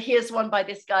 Then here's one by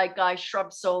this guy, Guy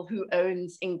Shrubsole, who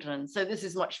owns England. So this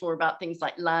is much more about things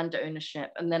like land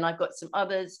ownership. And then I've got some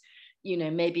others, you know,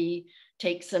 maybe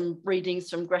take some readings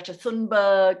from Greta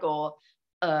Thunberg or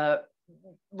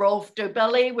Rolf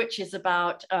Dobelli, which is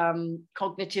about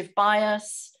cognitive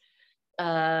bias.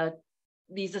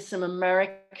 These are some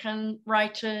American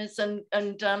writers and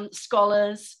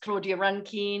scholars. Claudia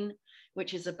Rankine,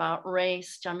 which is about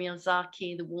race. Jamil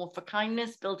Zaki, The War for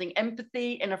Kindness, Building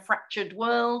Empathy in a Fractured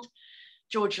World.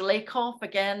 George Lakoff,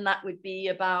 again, that would be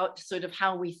about sort of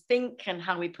how we think and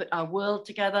how we put our world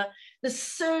together. There's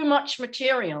so much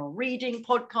material, reading,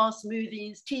 podcasts,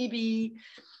 movies, TV,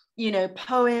 you know,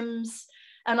 poems.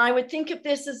 And I would think of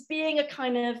this as being a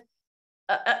kind of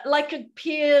like a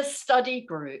peer study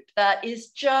group that is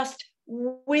just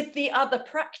with the other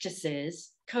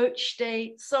practices, coach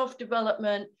state,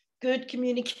 self-development, good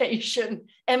communication,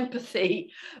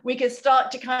 empathy. We could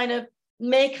start to kind of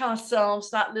make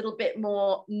ourselves that little bit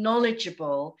more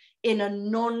knowledgeable in a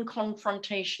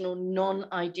non-confrontational,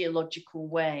 non-ideological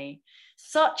way,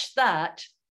 such that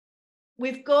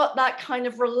we've got that kind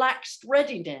of relaxed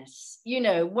readiness, you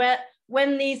know, where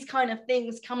when these kind of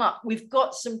things come up, we've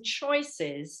got some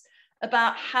choices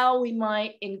about how we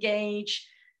might engage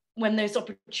when those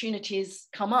opportunities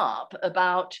come up,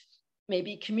 about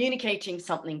maybe communicating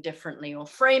something differently or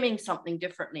framing something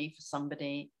differently for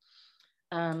somebody.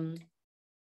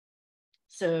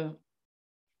 So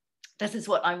this is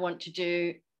what I want to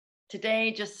do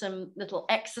today, just some little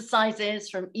exercises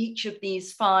from each of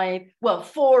these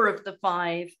four of the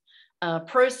five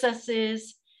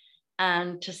processes.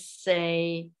 And to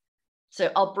say,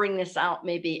 so I'll bring this out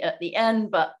maybe at the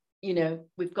end, but you know,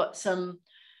 we've got some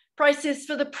prices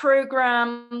for the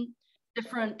program,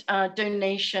 different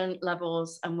donation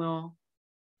levels, and we'll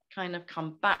kind of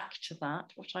come back to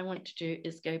that. What I want to do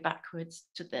is go backwards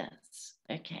to this.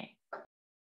 Okay.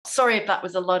 Sorry if that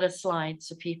was a lot of slides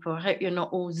for people. I hope you're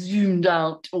not all zoomed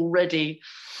out already.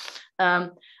 I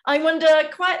wonder,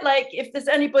 quite like, if there's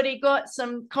anybody got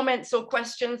some comments or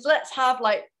questions, let's have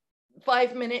like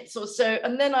 5 minutes or so.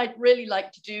 And then I'd really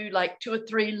like to do like 2 or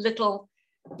 3 little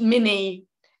mini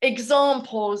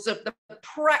examples of the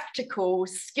practical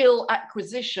skill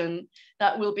acquisition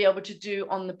that we'll be able to do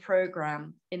on the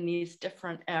program in these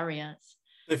different areas.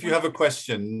 If you have a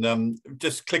question,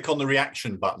 just click on the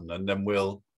reaction button and then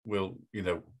we'll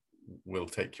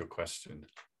take your question.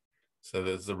 So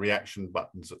there's the reaction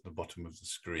buttons at the bottom of the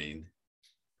screen.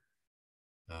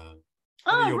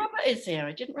 Robert is here.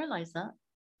 I didn't realize that.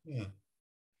 Yeah.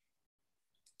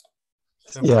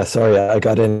 Yeah, sorry, I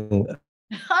got in.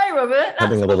 Hi, Robert.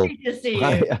 That's lovely to see you.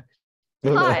 Hi.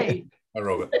 Hi. Hi,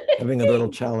 Robert. Having a little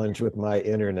challenge with my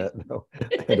internet. No,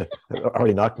 it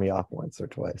already knocked me off once or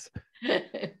twice.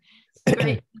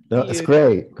 Great. No, it's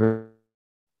great. Great.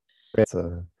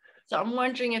 So I'm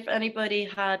wondering if anybody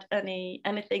had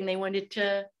anything they wanted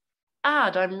to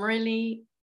add. I'm really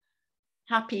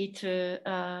happy to,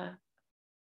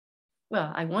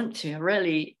 I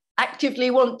really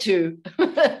actively want to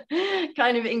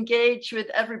kind of engage with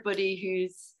everybody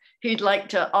who'd like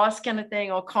to ask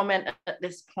anything or comment at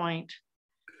this point.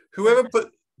 Whoever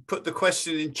put the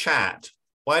question in chat,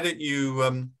 why don't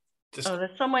you just... Oh,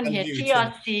 there's someone here,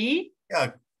 TRC.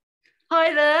 Yeah.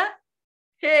 Hi there.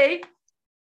 Hey.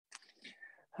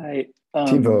 Hi.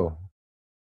 Thibaut.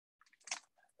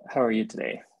 How are you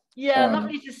today? Yeah,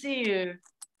 lovely to see you.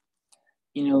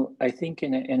 You know, I think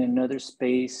in another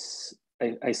space,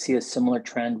 I see a similar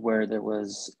trend where there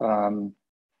was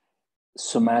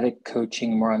somatic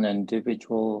coaching more on the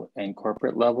individual and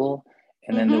corporate level.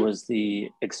 And then there was the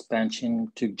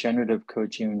expansion to generative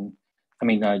coaching,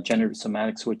 generative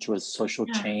somatics, which was social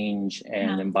change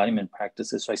and embodiment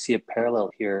practices. So I see a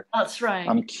parallel here. That's right.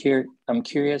 I'm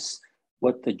curious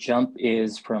what the jump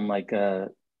is from like a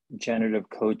generative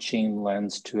coaching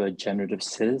lens to a generative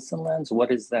citizen lens.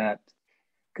 What is that?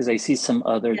 Because I see some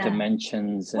other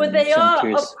dimensions. Well, they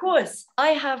are, of course. I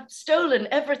have stolen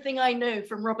everything I know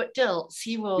from Robert Dilts.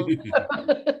 He will,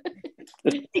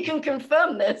 he can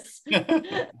confirm this.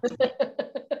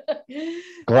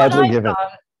 Gladly given.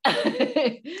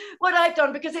 What I've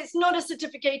done, because it's not a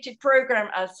certificated program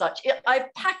as such,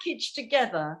 I've packaged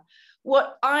together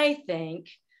what I think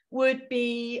would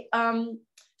be,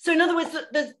 so in other words,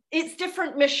 it's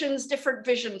different missions, different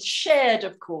visions, shared,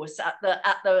 of course, at the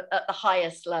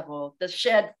highest level,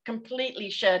 the completely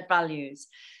shared values.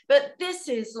 But this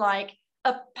is like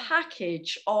a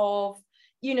package of,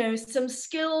 you know, some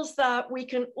skills that we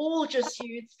can all just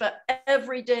use for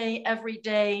every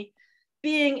day,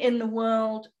 being in the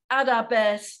world at our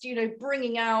best, you know,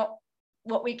 bringing out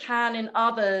what we can in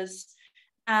others,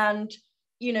 and,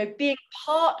 you know, being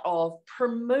part of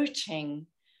promoting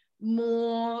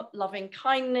more loving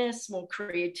kindness, more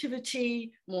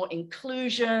creativity, more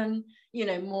inclusion, you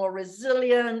know, more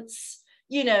resilience,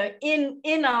 you know,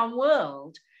 in our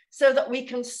world, so that we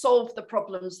can solve the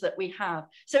problems that we have.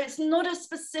 So it's not a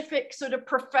specific sort of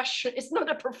profession. It's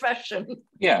not a profession.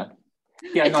 Yeah.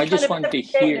 Yeah, no, I just wanted to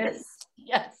hear,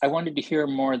 yes. I wanted to hear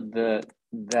more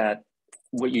that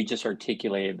what you just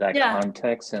articulated, that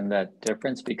context and that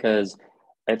difference, because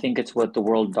I think it's what the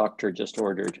World Doctor just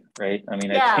ordered, right? I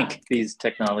mean, I think these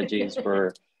technologies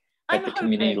for at the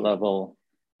community level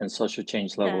and social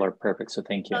change level are perfect. So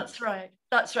thank you. That's right.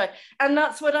 That's right. And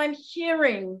that's what I'm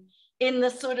hearing in the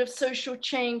sort of social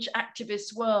change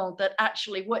activist world, that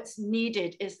actually what's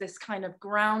needed is this kind of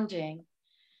grounding.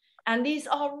 And these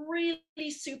are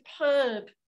really superb.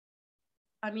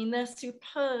 I mean, they're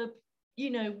superb,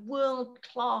 you know,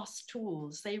 world-class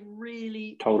tools. They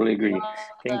really totally agree.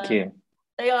 Thank you.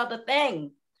 They are the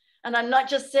thing. And I'm not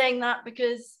just saying that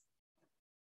because,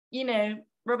 you know,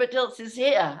 Robert Dilts is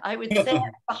here. I would say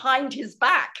it behind his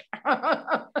back.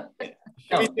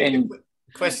 And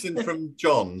question from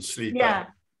John Sleeper. Yeah.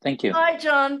 Thank you. Hi,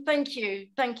 John. Thank you.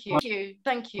 Thank you.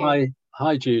 Thank you.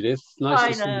 Hi, Judith.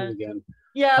 Nice to see you again.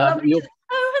 Yeah. Lovely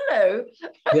oh, hello.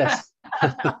 Yes.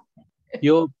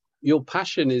 Your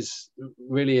passion is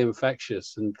really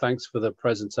infectious, and thanks for the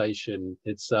presentation.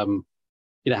 It's you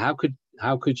know,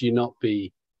 how could you not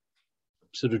be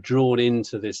sort of drawn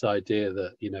into this idea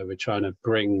that, you know, we're trying to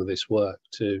bring this work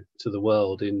to the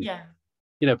world in,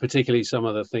 you know, particularly some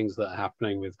of the things that are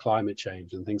happening with climate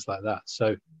change and things like that.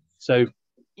 So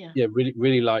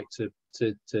really like to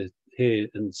hear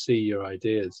and see your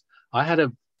ideas. I had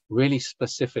a really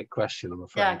specific question, I'm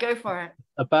afraid. Yeah, go for it.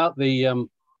 About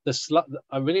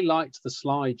I really liked the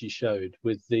slide you showed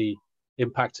with the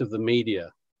impact of the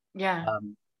media. Yeah.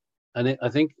 And I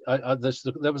think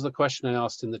there was the question I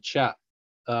asked in the chat,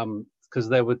 because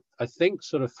there were, I think,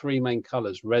 sort of three main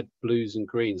colors: red, blues, and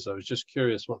greens. So I was just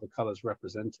curious what the colors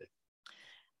represented.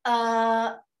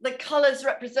 The colors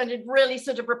represented really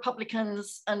sort of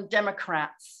Republicans and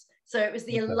Democrats. So it was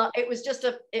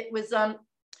it was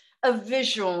a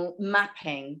visual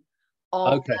mapping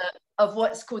of of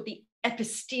what's called the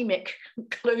epistemic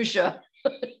closure,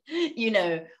 you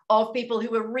know, of people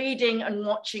who were reading and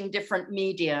watching different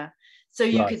media. So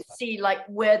you could see like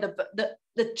where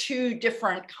the two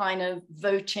different kind of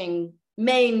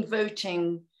main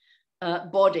voting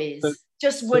bodies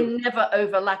were never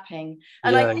overlapping.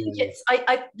 And I think it's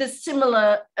there's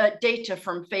similar data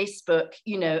from Facebook,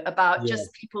 you know, about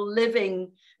just people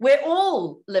living. We're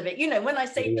all living, you know, when I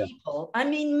say people, I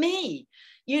mean me.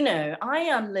 You know, I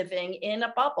am living in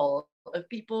a bubble of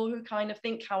people who kind of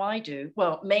think how I do.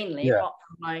 Well, mainly apart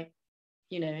from my,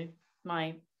 you know,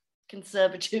 my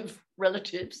conservative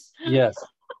relatives. Yes,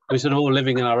 we're sort of all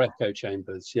living in our echo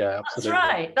chambers. Yeah,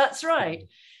 absolutely. That's right.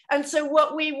 And so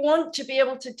what we want to be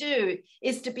able to do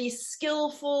is to be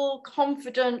skillful,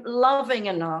 confident, loving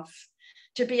enough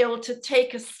to be able to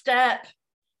take a step,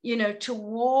 you know,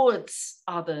 towards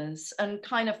others and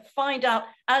kind of find out,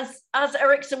 as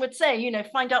Erickson would say, you know,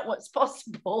 find out what's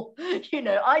possible. You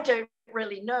know, I don't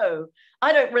really know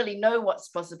what's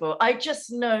possible. I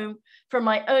just know from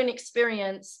my own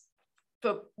experience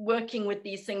for working with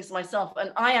these things myself,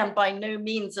 and I am by no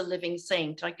means a living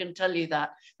saint, I can tell you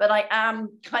that, but I am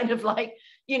kind of like,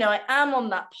 you know, I am on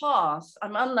that path.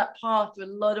 I'm on that path with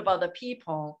a lot of other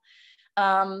people.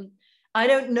 I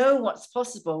don't know what's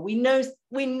possible. We know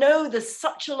there's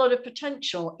such a lot of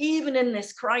potential, even in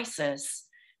this crisis,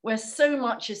 where so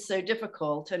much is so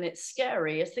difficult and it's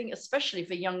scary. I think, especially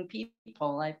for young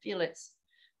people, I feel it's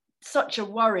such a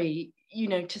worry, you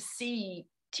know, to see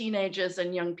teenagers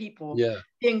and young people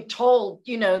being told,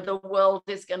 you know, the world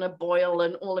is going to boil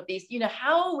and all of these, you know,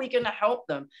 how are we going to help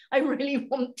them? I really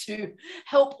want to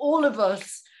help all of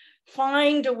us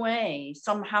find a way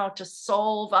somehow to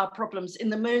solve our problems in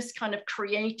the most kind of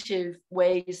creative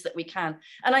ways that we can.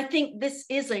 And I think this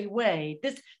is a way,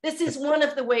 this is one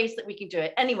of the ways that we can do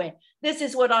it. Anyway, this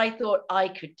is what I thought I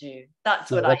could do.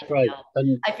 That's what I feel. Right.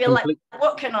 I feel like,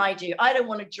 what can I do? I don't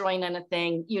want to join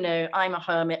anything, you know, I'm a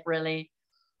hermit really.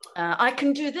 I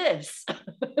can do this.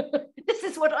 This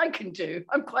is what I can do.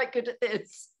 I'm quite good at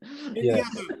this.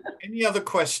 Any other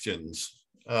questions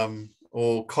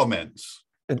or comments?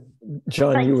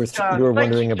 John, Thanks, you were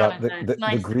wondering about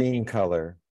the green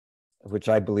color, which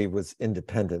I believe was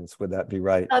independence. Would that be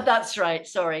right? Oh, that's right.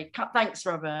 Sorry. Thanks,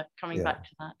 Robert. Coming back to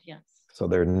that. Yes. So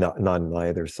they're not on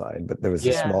either side, but there was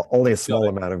only a small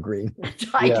amount of green.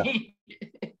 Tiny.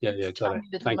 Yeah. Got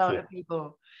it. Thank you. Of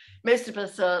people. Most of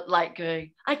us are like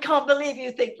going, I can't believe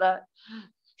you think that.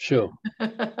 Sure.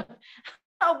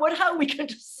 How are we going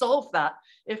to solve that?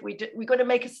 If we've got to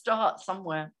make a start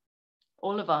somewhere.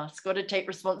 all of us got to take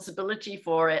responsibility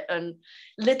for it, and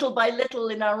little by little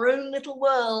in our own little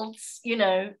worlds, you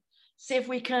know, see if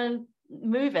we can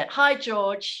move it. Hi,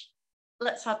 George.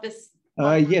 Let's have this.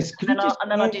 Yes, could you just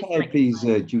clarify, please,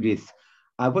 Judith?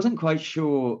 I wasn't quite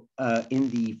sure in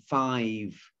the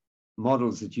 5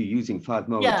 models that you're using, 5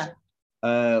 modes,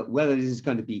 whether this is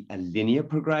going to be a linear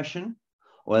progression,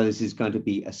 or whether this is going to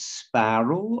be a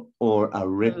spiral or a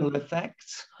ripple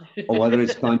effect, or whether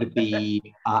it's going to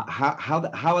be,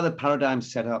 how are the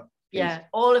paradigms set up? Please? Yeah,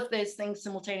 all of those things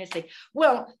simultaneously.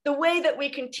 Well, the way that we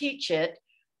can teach it,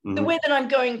 the way that I'm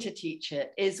going to teach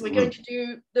it is we're going to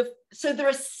do so there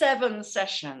are 7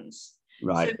 sessions.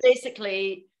 Right. So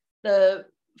basically the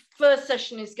first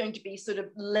session is going to be sort of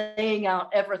laying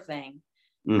out everything.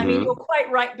 I mean, you're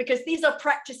quite right, because these are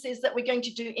practices that we're going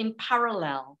to do in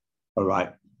parallel. All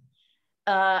right.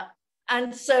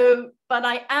 And so, but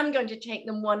I am going to take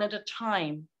them one at a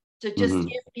time to just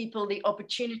give people the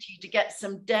opportunity to get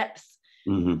some depth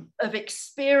of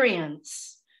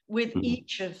experience with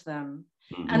each of them.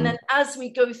 And then as we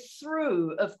go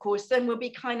through, of course, then we'll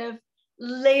be kind of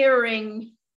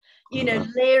layering, you know,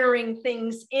 layering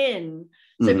things in.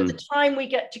 So by the time we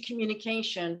get to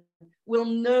communication, we'll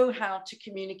know how to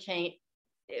communicate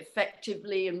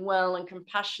effectively and well and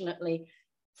compassionately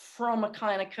from a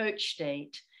kind of coach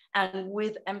state and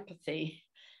with empathy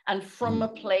and from a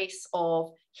place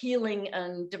of healing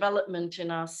and development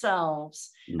in ourselves.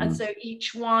 And so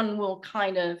each one will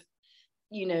kind of,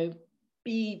 you know,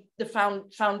 be the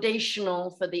foundational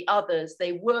for the others.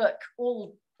 They work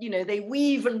all, you know, they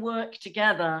weave and work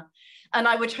together. And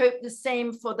I would hope the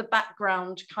same for the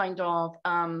background kind of,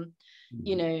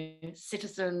 you know,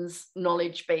 citizens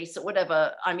knowledge base or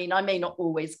whatever. I mean, I may not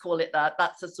always call it that.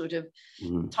 That's a sort of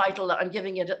title that I'm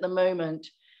giving it at the moment.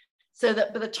 So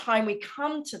that by the time we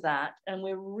come to that and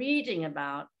we're reading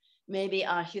about maybe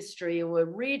our history, or we're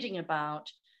reading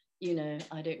about, you know,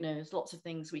 I don't know, there's lots of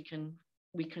things we can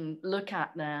look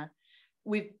at there.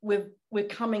 We're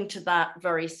coming to that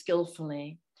very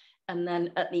skillfully. And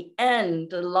then at the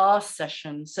end, the last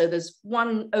session, so there's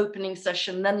one opening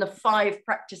session, then the 5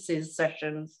 practices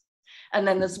sessions, and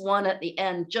then there's one at the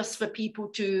end just for people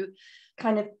to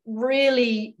kind of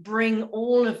really bring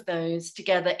all of those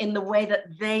together in the way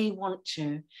that they want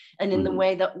to, and in the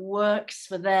way that works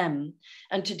for them,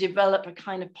 and to develop a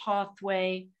kind of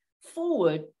pathway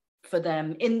forward for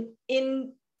them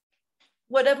in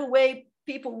whatever way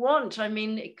people want. I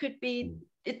mean, it could be,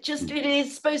 it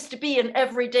is supposed to be an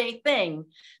everyday thing,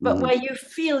 but where you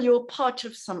feel you're part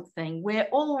of something,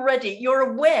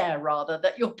 you're aware rather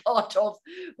that you're part of,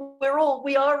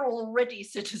 we are already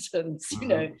citizens, you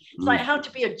know. It's like how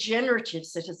to be a generative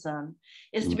citizen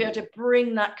is to be able to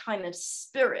bring that kind of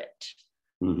spirit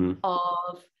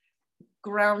of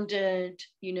grounded,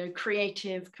 you know,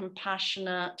 creative,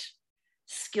 compassionate,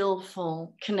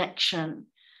 skillful connection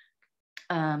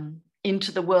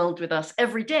into the world with us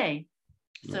every day.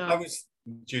 So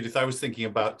Judith, I was thinking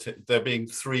about there being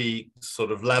 3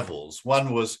 sort of levels.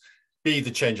 One was be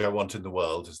the change I want in the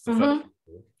world, as the first level.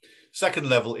 Second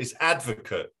level is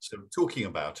advocate, so talking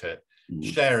about it,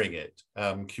 sharing it,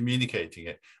 communicating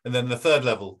it. And then the third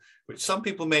level, which some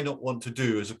people may not want to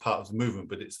do as a part of the movement,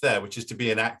 but it's there, which is to be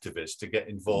an activist, to get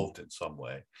involved in some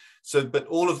way. So, but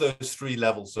all of those 3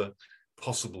 levels are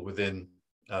possible within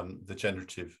the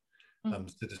generative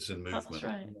citizen movement. That's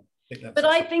right. But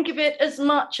I think of it as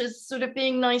much as sort of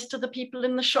being nice to the people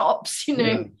in the shops, you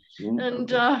know, and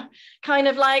kind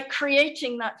of like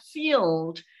creating that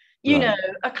field, you know,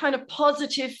 a kind of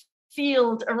positive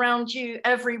field around you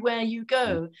everywhere you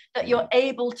go, that you're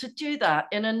able to do that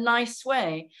in a nice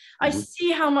way. I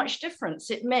see how much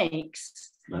difference it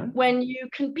makes when you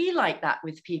can be like that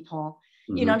with people.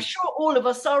 You know, I'm sure all of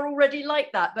us are already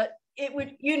like that, but it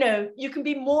would, you know, you can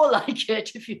be more like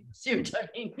it, if you see what I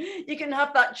mean. You can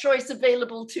have that choice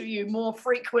available to you more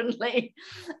frequently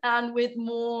and with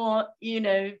more, you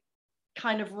know,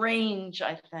 kind of range,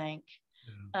 I think.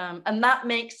 And that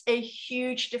makes a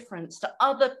huge difference to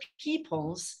other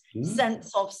people's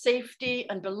sense of safety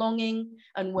and belonging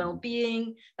and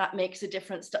well-being. That makes a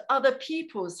difference to other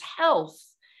people's health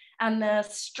and their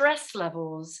stress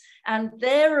levels and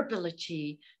their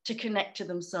ability to connect to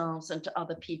themselves and to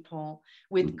other people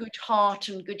with good heart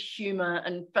and good humor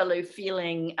and fellow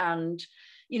feeling. And,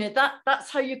 you know,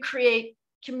 that's how you create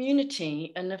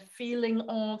community and a feeling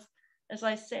of, as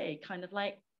I say, kind of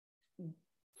like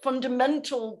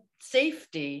fundamental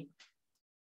safety.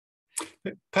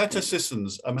 Peter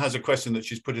Sissons has a question that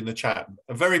she's put in the chat,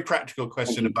 a very practical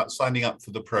question about signing up for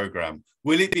the program.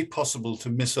 Will it be possible to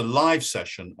miss a live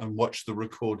session and watch the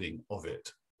recording of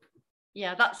it?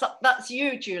 Yeah, that's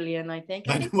you, Julian, I think.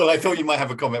 Well, I thought you might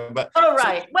have a comment, but oh,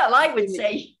 right. Well, I would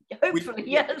say hopefully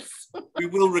yes. We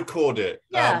will record it.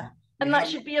 Yeah, and that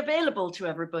should be available to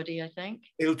everybody, I think.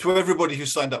 To everybody who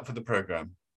signed up for the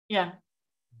program. Yeah.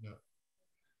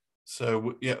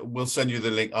 So yeah, we'll send you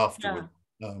the link afterward.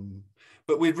 Yeah.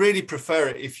 But we'd really prefer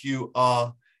it if you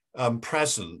are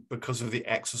present, because of the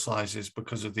exercises,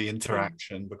 because of the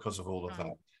interaction, because of all of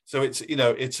that. So it's, you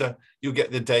know, you'll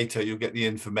get the data, you'll get the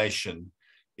information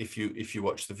if you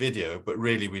watch the video, but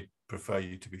really we'd prefer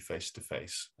you to be face to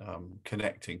face,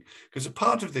 connecting, because a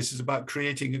part of this is about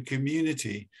creating a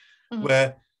community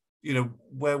where, you know,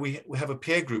 where we have a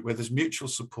peer group, where there's mutual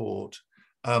support,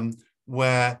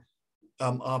 where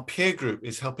our peer group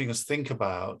is helping us think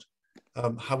about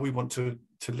how we want to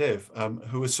live,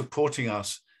 who are supporting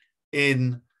us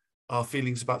in our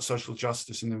feelings about social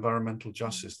justice and environmental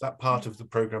justice. That part of the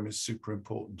program is super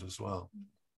important as well.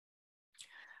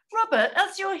 Robert,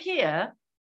 as you're here,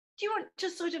 do you want to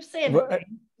sort of say anything?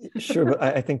 Well, sure, but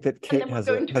I think that Kate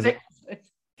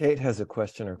Kate has a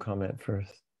question or comment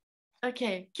first.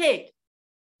 Okay, Kate.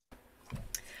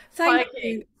 Thank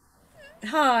you.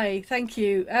 Hi, thank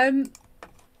you.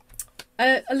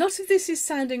 A lot of this is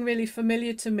sounding really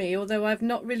familiar to me, although I've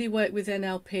not really worked with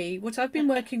NLP. What I've been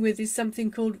working with is something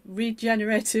called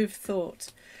regenerative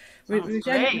thought,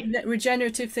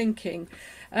 regenerative thinking.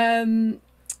 I'm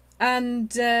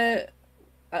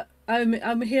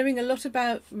hearing a lot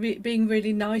about being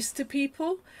really nice to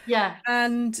people. Yeah.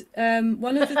 And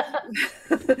one of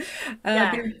the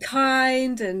being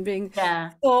kind and being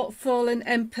thoughtful and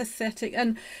empathetic.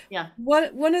 And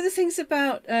one of the things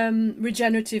about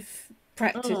regenerative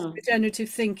practice, regenerative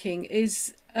thinking,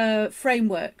 is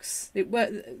frameworks.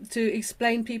 To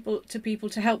explain to people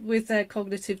to help with their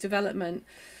cognitive development.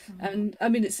 And I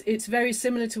mean, it's very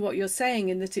similar to what you're saying,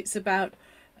 in that it's about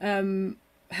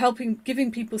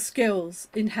giving people skills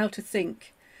in how to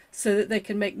think, so that they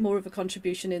can make more of a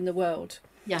contribution in the world.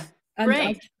 Yeah, and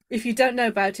great. If you don't know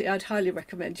about it, I'd highly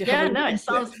recommend you. Yeah, no, it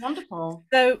sounds wonderful.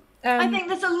 So I think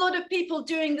there's a lot of people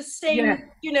doing the same. Yeah.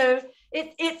 You know,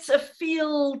 it's a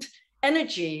field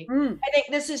energy. I think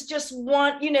this is just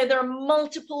one. You know, there are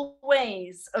multiple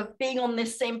ways of being on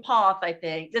this same path. I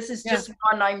think this is just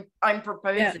one I'm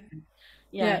proposing.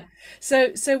 Yeah.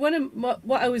 So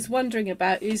what I was wondering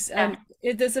about is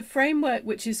there's a framework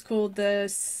which is called the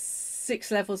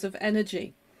 6 levels of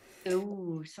energy.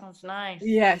 Oh, sounds nice.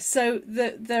 Yeah. So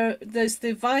there's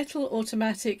the vital,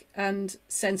 automatic, and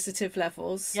sensitive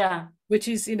levels. Yeah. Which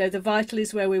is, you know, the vital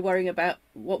is where we're worrying about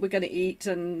what we're going to eat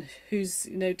and who's,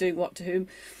 you know, doing what to whom.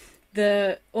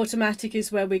 The automatic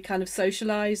is where we kind of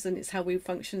socialize, and it's how we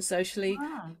function socially.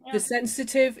 The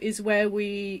sensitive is where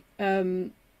we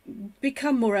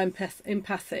become more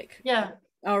empathic. Yeah.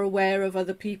 Are aware of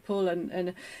other people,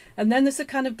 and then there's a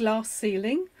kind of glass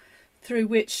ceiling through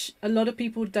which a lot of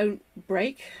people don't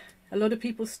break. A lot of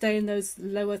people stay in those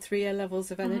lower 3 levels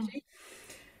of energy.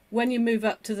 When you move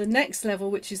up to the next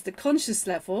level, which is the conscious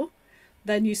level,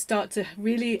 then you start to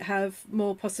really have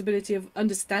more possibility of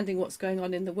understanding what's going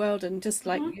on in the world, and just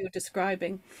like you're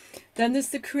describing. Then there's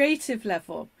the creative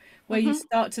level, where you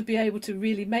start to be able to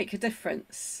really make a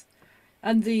difference.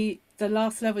 And the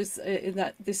last level is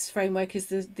in this framework is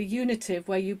the unitive,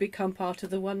 where you become part of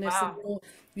the oneness. Wow. And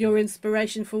your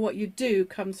inspiration for what you do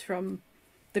comes from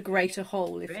the greater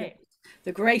whole,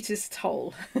 the greatest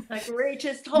whole. The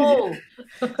greatest whole.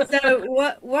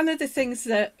 So one of the things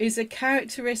that is a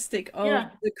characteristic of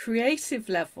the creative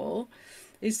level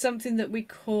is something that we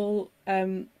call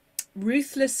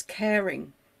ruthless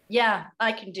caring. Yeah,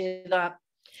 I can do that.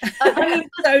 I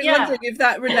was wondering if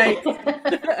that relates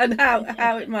and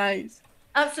how it might.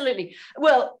 Absolutely.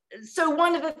 Well, so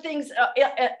one of the things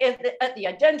at the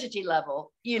identity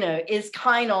level, you know, is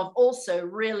kind of also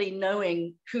really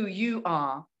knowing who you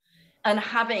are and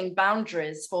having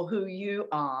boundaries for who you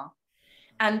are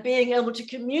and being able to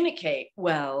communicate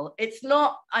well. It's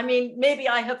not, I mean, maybe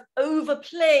I have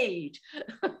overplayed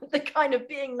the kind of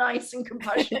being nice and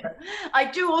compassionate.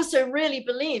 I do also really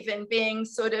believe in being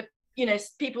sort of, you know,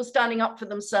 people standing up for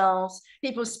themselves,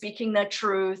 people speaking their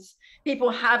truth, people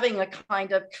having a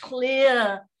kind of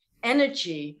clear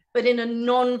energy, but in a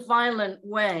non-violent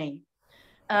way.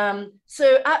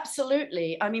 So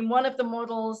absolutely. I mean, one of the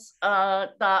models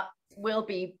that we'll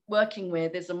be working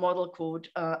with is a model called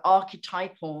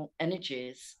archetypal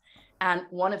energies. And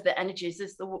one of the energies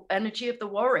is the energy of the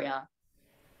warrior.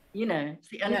 You know, it's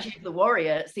the energy of the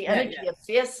warrior. It's the energy of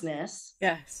fierceness.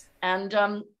 Yes. And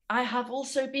I have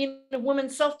also been a woman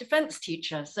self-defense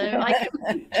teacher, so I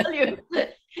can tell you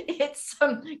that it's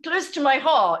close to my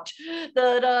heart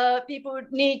that people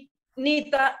need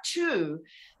need that too,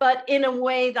 but in a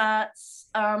way that's,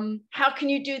 how can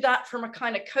you do that from a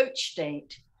kind of coach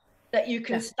state? That you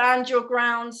can stand your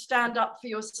ground, stand up for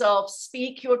yourself,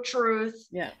 speak your truth,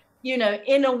 you know,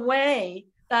 in a way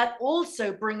that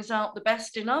also brings out the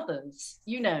best in others.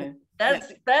 You know, there's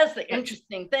the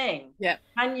interesting thing.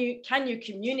 Can you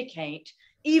communicate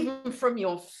even from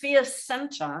your fierce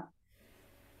center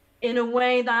in a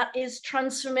way that is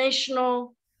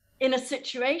transformational in a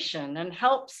situation and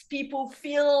helps people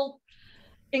feel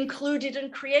included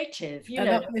and creative, you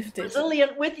know,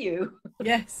 resilient with you.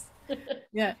 Yes.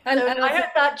 Yeah. And I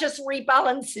hope that just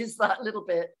rebalances that little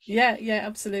bit. Yeah,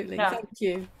 absolutely. Thank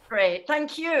you. Great.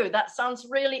 Thank you. That sounds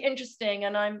really interesting.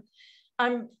 And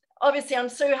I'm obviously, I'm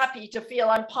so happy to feel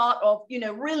I'm part of, you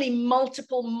know, really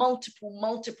multiple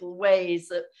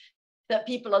ways that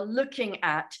people are looking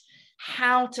at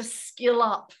how to skill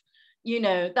up. You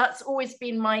know, that's always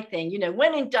been my thing. You know,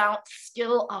 when in doubt,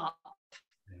 skill up.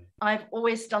 I've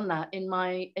always done that in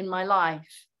my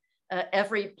life.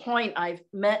 Every point I've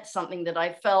met something that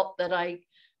I felt that I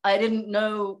didn't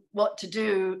know what to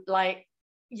do, like,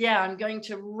 I'm going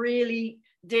to really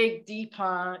dig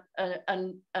deeper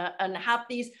and have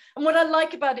these. And what I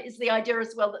like about it is the idea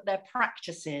as well that they're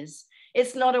practices.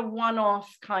 It's not a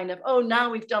one-off kind of, oh, now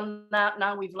we've done that,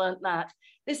 now we've learned that.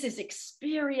 This is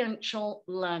experiential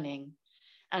learning.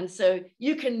 And so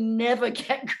you can never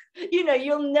get, you know,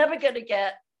 you're never going to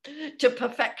get to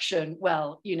perfection.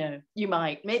 Well, you know, you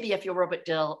might, maybe if you're Robert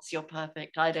Dilts, you're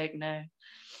perfect. I don't know.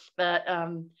 But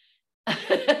no.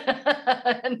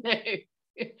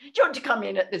 Do you want to come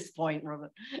in at this point,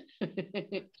 Robert?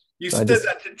 You stood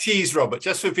at the tease, Robert,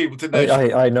 just for people to know.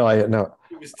 I know.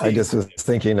 I just was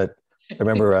thinking that I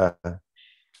remember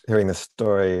hearing the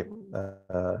story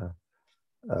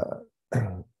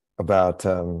about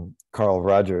Carl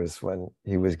Rogers when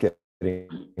he was getting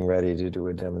ready to do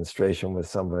a demonstration with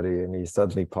somebody, and he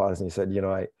suddenly paused and he said, you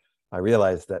know, I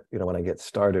realized that, you know, when I get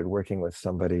started working with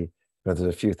somebody, you know,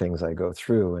 there's a few things I go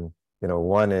through, and, you know,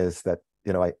 one is that,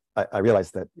 you know, I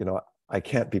realized that, you know, I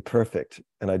can't be perfect,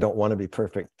 and I don't want to be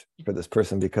perfect for this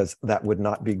person because that would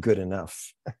not be good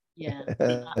enough. Yeah,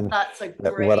 and that's a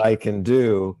great. What I can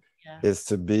do is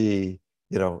to be,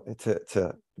 you know,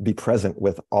 to be present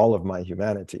with all of my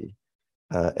humanity.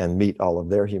 And meet all of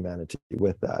their humanity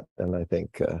with that. And I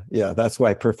think, that's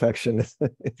why perfection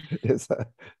is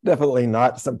definitely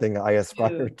not something I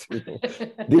aspire to.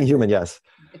 Being human, yes.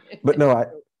 But no,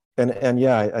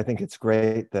 I think it's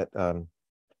great that,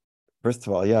 first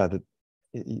of all,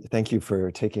 thank you for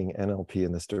taking NLP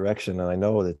in this direction. And I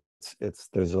know that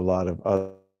there's a lot of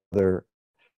other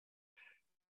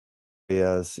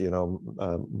areas, you know,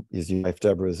 as your wife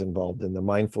Deborah is involved in the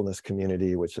mindfulness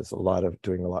community, which is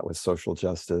doing a lot with social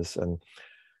justice, and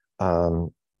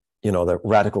you know, the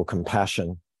radical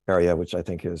compassion area, which I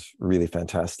think is really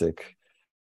fantastic,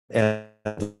 and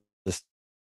just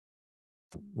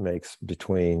makes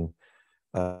between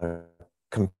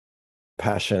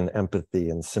compassion, empathy,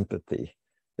 and sympathy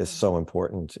is so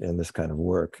important in this kind of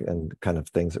work and kind of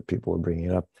things that people are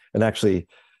bringing up. And actually,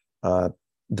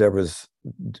 Deborah's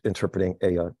interpreting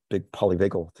a big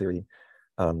polyvagal theory,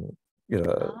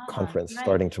 conference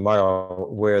starting tomorrow,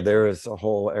 where there is a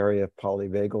whole area of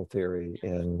polyvagal theory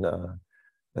in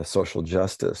social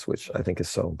justice, which I think is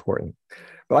so important.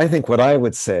 But I think what I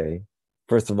would say,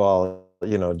 first of all,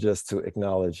 you know, just to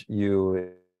acknowledge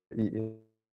you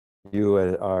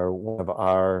are one of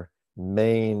our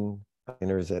main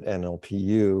trainers at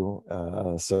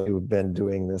NLPU. So you've been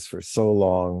doing this for so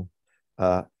long.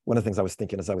 One of the things I was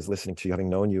thinking as I was listening to you, having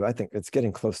known you, I think it's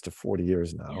getting close to 40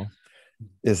 years now,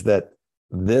 is that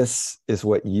this is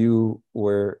what you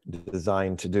were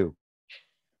designed to do.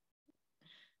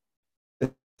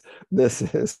 This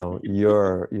is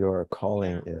your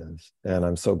calling is, and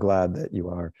I'm so glad that you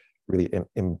are really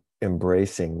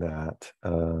embracing that.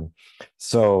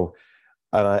 So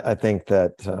I think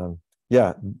that,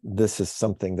 this is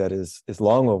something that is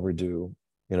long overdue,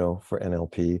 you know, for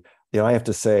NLP. You know, I have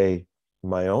to say,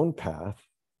 my own path,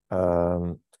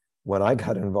 when I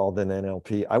got involved in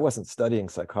NLP, I wasn't studying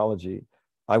psychology.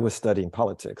 I was studying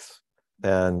politics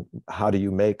and how do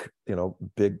you make, you know,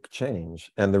 big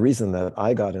change. And the reason that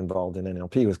I got involved in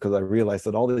NLP was because I realized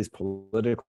that all of these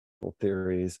political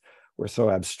theories were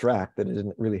so abstract that it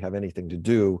didn't really have anything to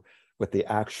do with the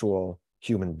actual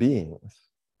human beings.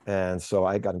 And so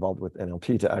I got involved with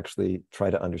NLP to actually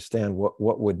try to understand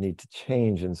what would need to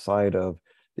change inside of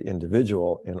the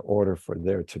individual in order for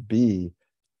there to be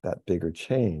that bigger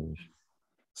change.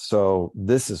 So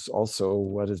this is also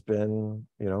what has been,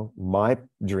 you know, my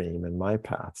dream and my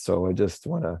path. So I just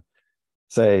want to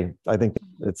say, I think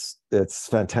it's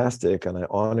fantastic, and I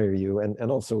honor you,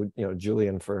 and also, you know,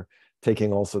 Julian, for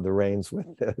taking also the reins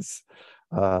with this.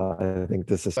 I think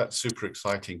that's super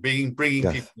exciting. Bringing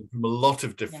yes. people from a lot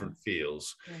of different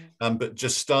fields, but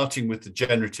just starting with the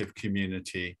generative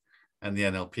community and the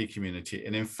NLP community.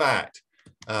 And in fact,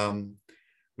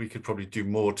 we could probably do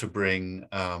more to bring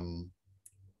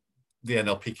the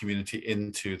NLP community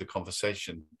into the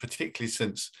conversation, particularly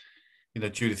since, you know,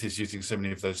 Judith is using so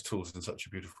many of those tools in such a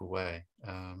beautiful way.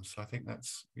 So I think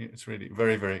it's really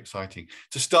very, very exciting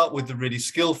to start with the really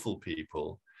skillful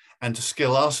people and to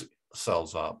skill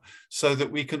ourselves up so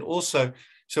that we can also,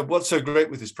 so what's so great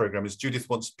with this program is Judith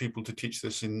wants people to teach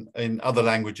this in other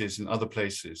languages, in other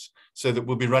places, so that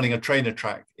we'll be running a trainer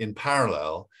track in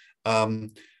parallel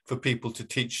for people to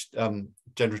teach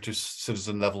Generative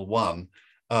Citizen Level 1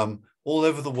 all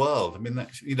over the world. I mean,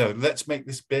 that's, you know, let's make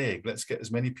this big. Let's get as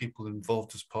many people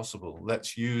involved as possible.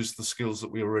 Let's use the skills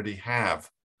that we already have,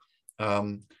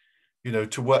 you know,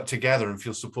 to work together and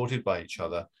feel supported by each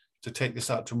other to take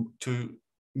this out to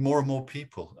more and more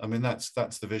people. I mean, that's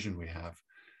the vision we have.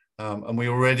 And we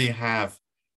already have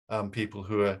people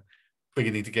who are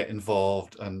beginning to get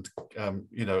involved and,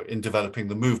 you know, in developing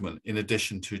the movement, in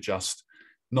addition to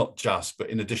but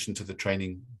in addition to the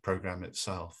training program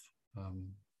itself.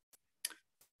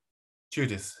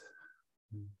 Judith.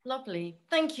 Lovely.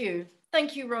 Thank you.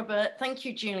 Thank you, Robert. Thank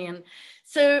you, Julian.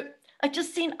 So I've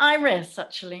just seen Iris,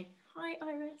 actually. Hi,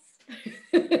 Iris.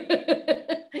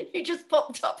 You just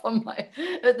popped up on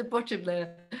at the bottom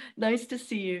there. Nice to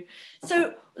see you.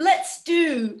 So let's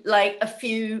do like a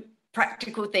few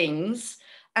practical things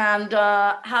and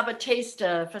have a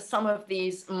taster for some of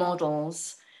these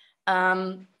models.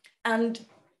 And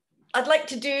I'd like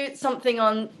to do something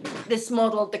on this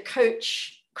model, the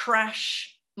coach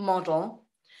crash model,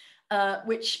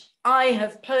 which I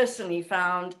have personally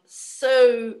found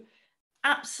so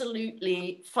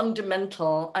absolutely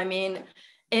fundamental. I mean,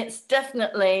 it's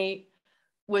definitely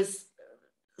was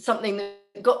something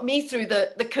that got me through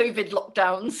the COVID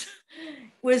lockdowns,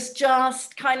 was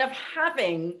just kind of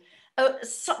having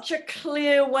such a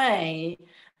clear way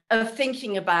of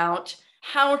thinking about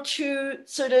how to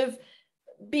sort of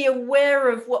be aware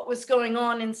of what was going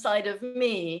on inside of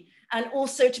me, and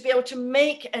also to be able to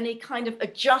make any kind of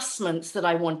adjustments that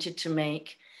I wanted to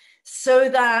make so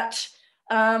that,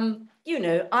 you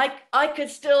know, I could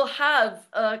still have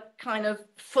a kind of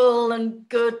full and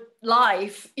good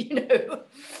life, you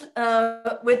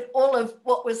know, with all of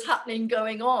what was happening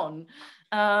going on,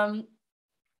 and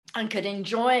could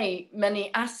enjoy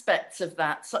many aspects of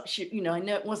that, such, you know, I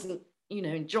know it wasn't, you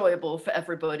know, enjoyable for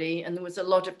everybody, and there was a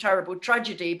lot of terrible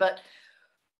tragedy, but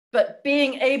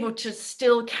being able to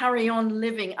still carry on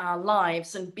living our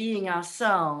lives and being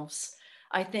ourselves,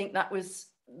 I think that was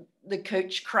the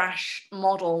coach crash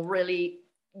model really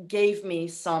gave me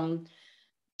some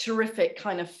terrific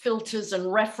kind of filters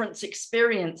and reference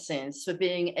experiences for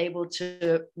being able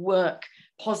to work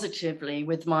positively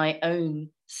with my own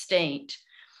state.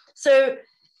 So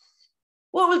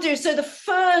what we'll do, so the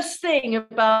first thing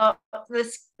about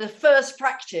this, the first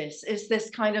practice is this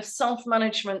kind of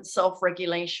self-management,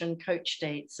 self-regulation coach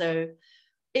state. So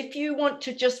if you want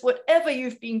to just, whatever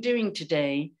you've been doing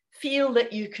today, feel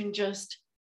that you can just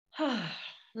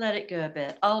let it go a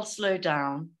bit. I'll slow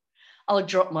down. I'll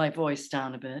drop my voice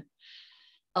down a bit.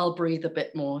 I'll breathe a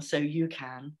bit more so you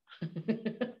can.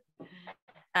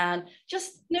 And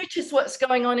just notice what's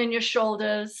going on in your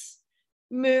shoulders.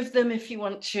 Move them if you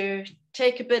want to.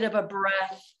 Take a bit of a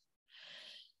breath.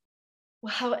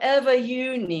 However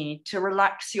you need to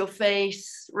relax your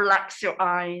face, relax your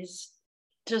eyes,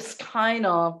 just kind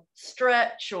of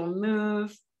stretch or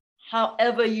move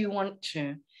however you want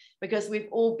to, because we've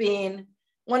all been,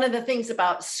 one of the things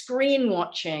about screen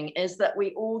watching is that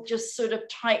we all just sort of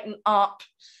tighten up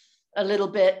a little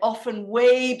bit, often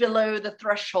way below the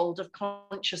threshold of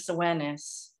conscious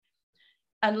awareness.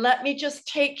 And let me just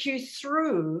take you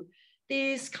through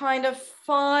these kind of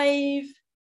 5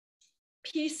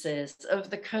 pieces of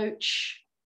the coach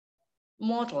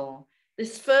model.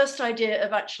 This first idea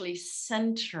of actually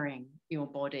centering your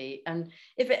body. And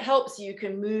if it helps, you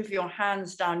can move your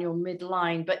hands down your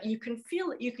midline, but you can feel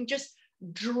that you can just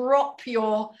drop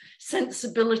your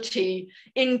sensibility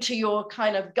into your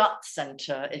kind of gut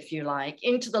center, if you like,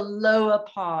 into the lower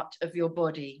part of your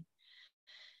body.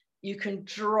 You can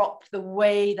drop the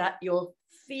way that you're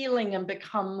feeling and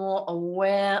become more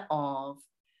aware of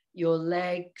your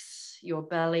legs, your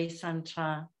belly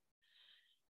center,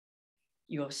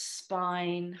 your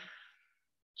spine,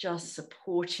 just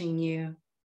supporting you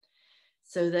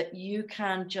so that you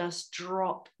can just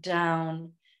drop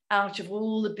down out of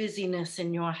all the busyness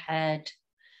in your head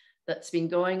that's been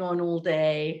going on all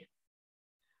day,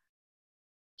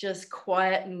 just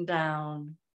quieten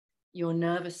down your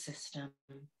nervous system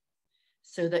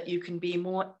so that you can be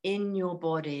more in your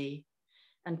body,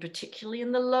 and particularly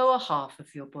in the lower half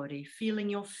of your body, feeling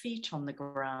your feet on the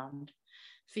ground,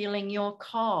 feeling your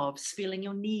calves, feeling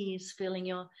your knees, feeling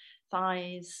your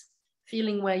thighs,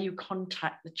 feeling where you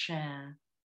contact the chair.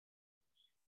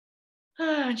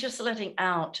 Just letting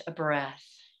out a breath.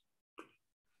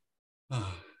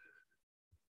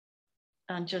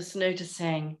 And just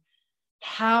noticing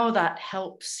how that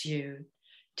helps you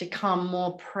to come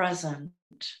more present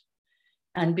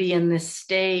and be in this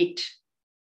state,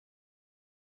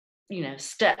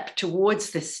 step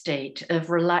towards this state of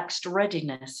relaxed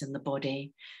readiness in the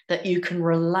body, that you can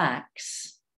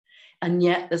relax and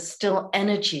yet there's still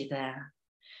energy there.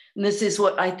 And this is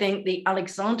what I think the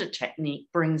Alexander technique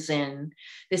brings in,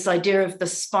 this idea of the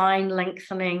spine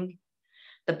lengthening,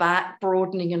 the back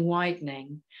broadening and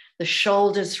widening, the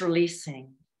shoulders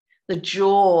releasing, the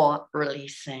jaw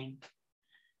releasing.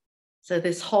 So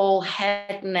this whole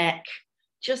head, neck,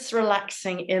 just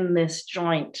relaxing in this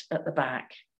joint at the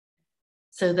back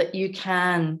so that you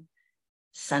can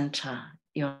center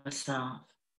yourself.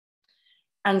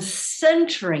 And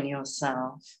centering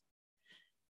yourself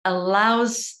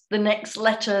allows the next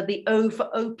letter, the O for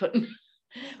open,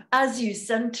 as you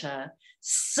center,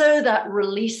 so that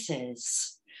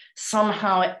releases.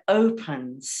 Somehow it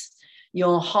opens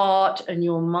your heart and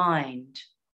your mind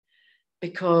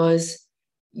because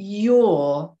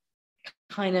you're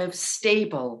kind of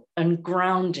stable and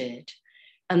grounded,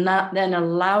 and that then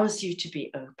allows you to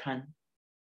be open.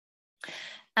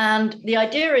 And the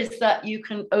idea is that you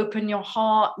can open your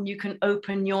heart and you can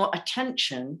open your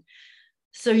attention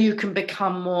so you can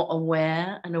become more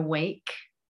aware and awake.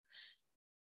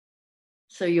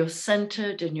 So you're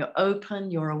centered and you're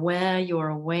open, you're aware, you're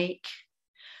awake.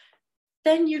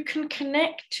 Then you can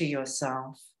connect to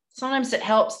yourself. Sometimes it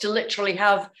helps to literally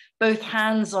have both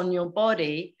hands on your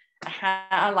body,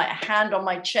 like a hand on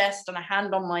my chest and a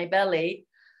hand on my belly,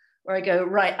 where I go,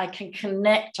 right, I can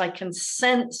connect, I can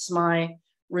sense my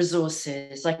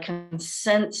resources, I can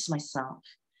sense myself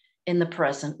in the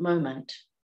present moment,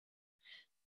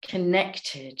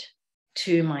 connected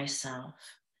to myself,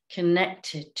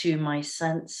 connected to my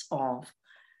sense of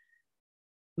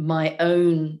my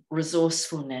own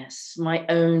resourcefulness, my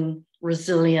own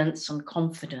resilience and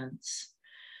confidence,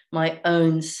 my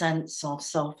own sense of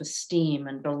self-esteem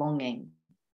and belonging.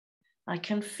 I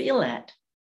can feel it.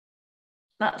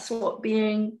 That's what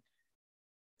being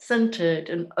centered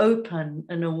and open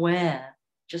and aware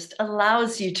just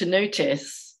allows you to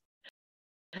notice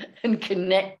and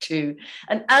connect to.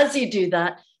 And as you do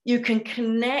that, you can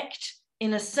connect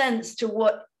in a sense to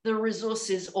what the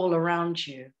resources all around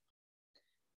you.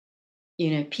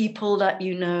 People that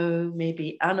you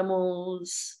maybe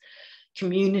animals,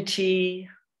 community,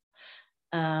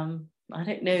 I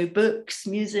don't know, books,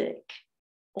 music,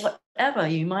 whatever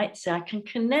you might say. I can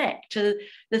connect to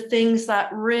the things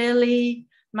that really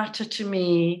matter to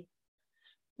me,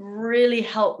 really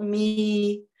help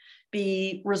me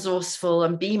be resourceful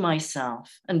and be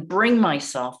myself and bring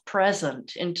myself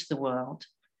present into the world.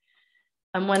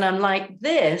 And when I'm like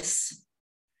this,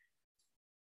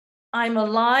 I'm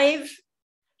alive,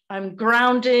 I'm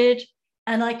grounded,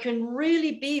 and I can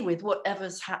really be with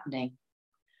whatever's happening.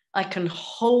 I can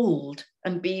hold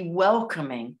and be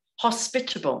welcoming,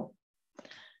 hospitable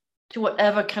to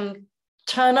whatever can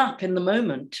turn up in the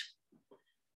moment.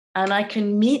 And I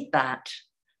can meet that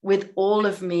with all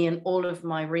of me and all of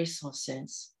my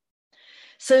resources.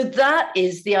 So that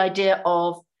is the idea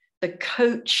of the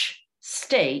coach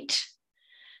state,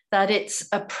 that it's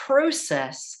a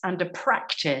process and a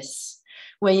practice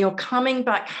where you're coming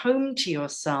back home to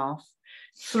yourself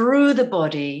through the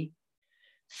body,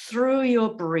 through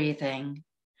your breathing,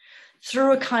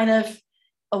 through a kind of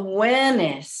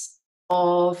awareness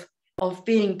of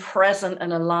being present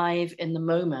and alive in the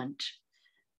moment,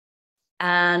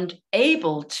 and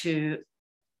able to,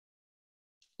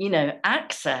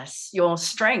 access your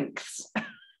strengths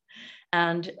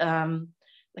and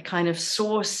the kind of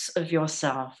source of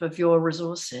yourself, of your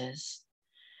resources.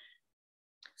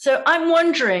 So I'm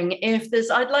wondering if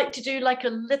I'd like to do like a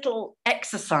little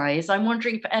exercise. I'm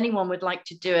wondering if anyone would like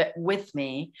to do it with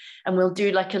me, and we'll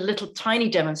do like a little tiny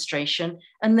demonstration,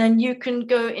 and then you can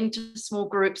go into small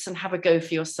groups and have a go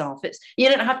for yourself. You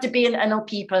don't have to be an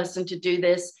NLP person to do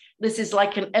this. This is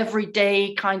like an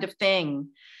everyday kind of thing,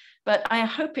 but I'm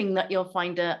hoping that you'll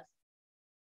find it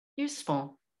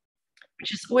useful.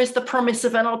 which is always the promise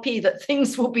of NLP, that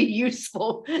things will be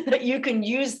useful, that you can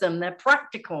use them, they're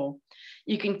practical.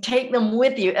 You can take them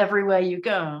with you everywhere you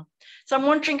go. So I'm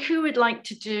wondering who would like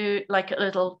to do like a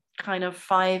little kind of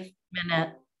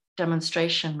 5-minute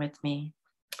demonstration with me.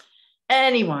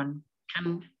 Anyone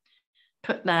can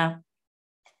put their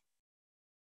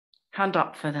hand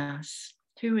up for this.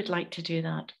 Who would like to do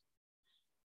that?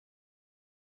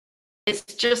 It's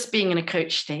just being in a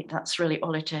coach state. That's really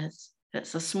all it is.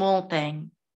 It's a small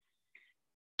thing.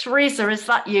 Teresa, is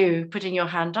that you putting your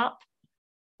hand up?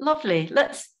 Lovely.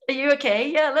 Are you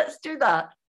okay? Yeah, let's do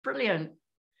that. Brilliant.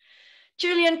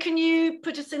 Julian, can you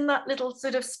put us in that little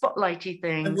sort of spotlighty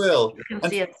thing? I will. You can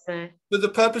see us there. For the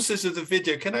purposes of the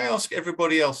video, can I ask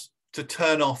everybody else to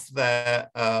turn off their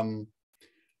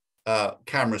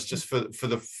cameras just for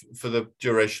the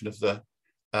duration of the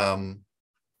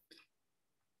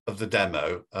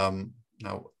demo?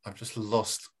 Now I've just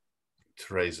lost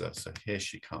Teresa, so here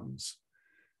she comes.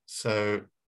 So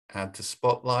add to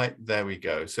spotlight. There we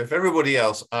go. So if everybody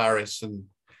else, Iris and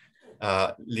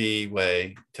Li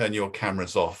Wei, turn your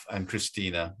cameras off, and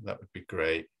Christina, that would be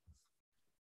great.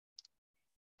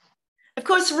 Of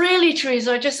course, really,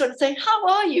 Teresa, I just want to say, how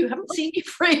are you? Haven't seen you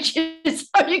for ages.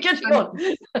 How are you getting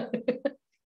on?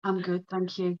 I'm good,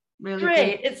 thank you. Really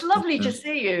great. good. It's lovely to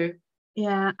see you.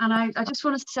 Yeah, and I just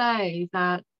want to say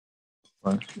that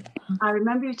I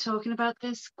remember you talking about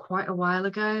this quite a while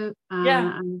ago.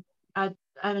 And at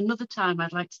another time,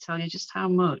 I'd like to tell you just how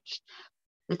much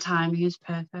the timing is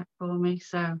perfect for me.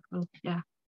 So, well, yeah,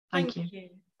 thank you.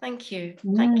 Thank you.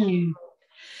 Thank you.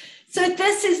 So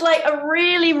this is like a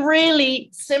really, really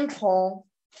simple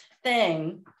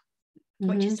thing,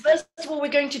 which is, first of all, we're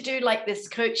going to do like this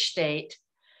coach state.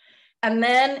 And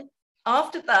then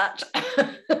after that,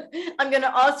 I'm going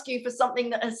to ask you for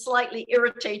something that has slightly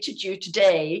irritated you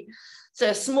today. So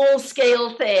a small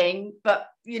scale thing, but,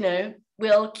 you know,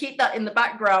 we'll keep that in the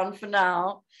background for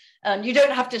now. And you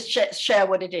don't have to share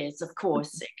what it is, of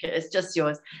course, it's just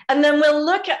yours. And then we'll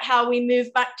look at how we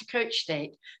move back to coach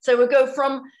state. So we'll go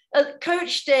from a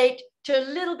coach state to a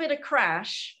little bit of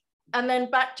crash, and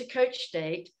then back to coach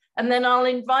state. And then I'll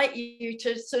invite you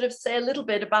to sort of say a little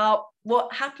bit about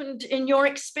what happened in your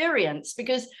experience,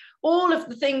 because all of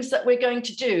the things that we're going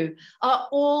to do are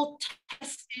all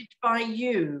tested by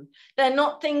you. They're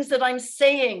not things that I'm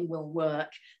saying will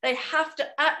work. They have to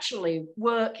actually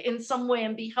work in some way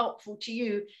and be helpful to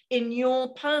you in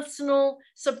your personal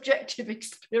subjective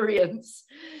experience.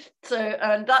 So,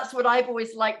 and that's what I've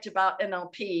always liked about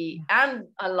NLP, and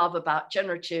I love about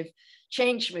generative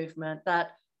change movement,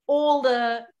 that all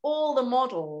the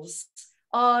models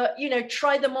are, you know,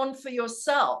 try them on for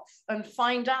yourself and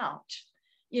find out,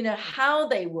 you know, how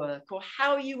they work or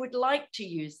how you would like to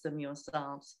use them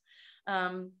yourselves.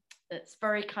 It's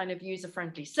very kind of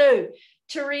user-friendly. So,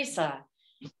 Teresa,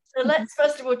 so let's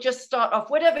first of all just start off,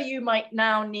 whatever you might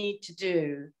now need to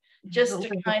do, just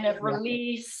to kind of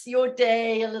release your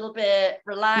day a little bit,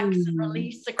 relax and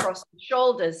release across the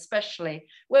shoulders, especially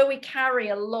where we carry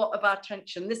a lot of our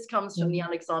tension. This comes from the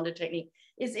Alexander technique,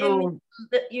 is in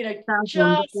the, you know,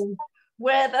 just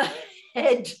where the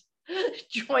head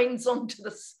joins onto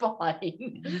the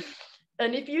spine.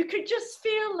 And if you could just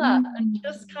feel that and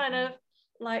just kind of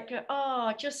like,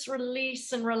 just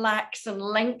release and relax and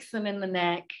lengthen in the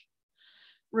neck,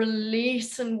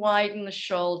 release and widen the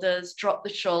shoulders, drop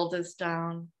the shoulders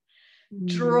down,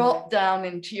 drop down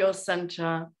into your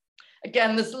center.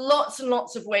 Again, there's lots and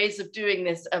lots of ways of doing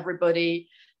this, everybody.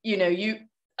 You know,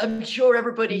 I'm sure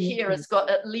everybody here has got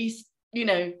at least, you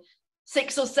know,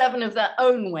 6 or 7 of their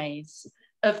own ways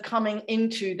of coming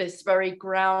into this very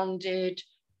grounded,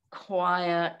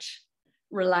 quiet,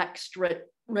 relaxed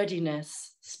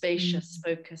readiness, spacious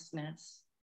focusedness.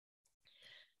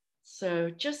 So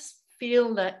just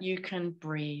feel that you can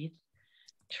breathe.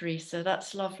 Teresa,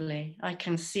 that's lovely. I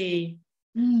can see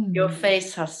your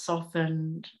face has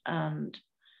softened, and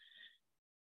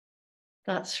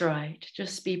that's right.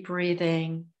 Just be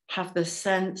breathing. Have the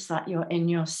sense that you're in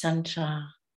your center.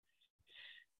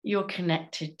 You're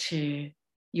connected to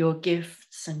your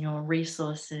gifts and your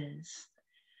resources,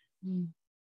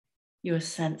 your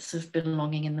sense of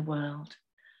belonging in the world,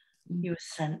 your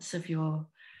sense of your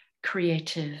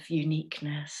creative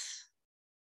uniqueness,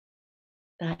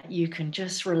 that you can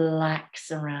just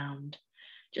relax around,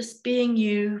 just being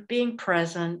you, being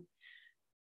present,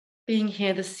 being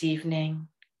here this evening.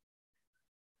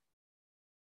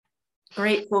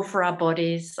 Grateful for our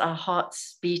bodies, our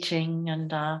hearts beating,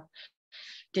 and our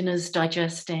dinners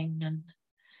digesting, and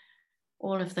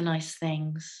all of the nice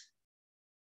things.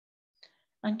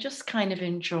 And just kind of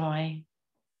enjoy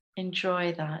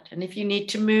Enjoy that. And if you need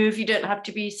to move, you don't have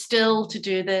to be still to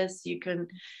do this. You can,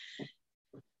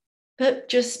 but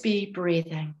just be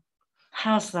breathing.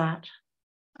 How's that?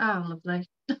 Oh, lovely.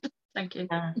 Thank you.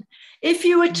 If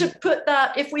you were to put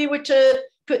that, if we were to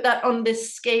put that on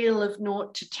this scale of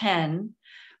 0 to 10,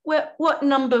 what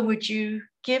number would you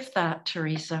give that,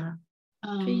 Teresa,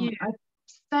 for you? I'd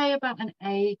say about an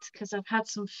 8, because I've had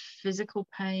some physical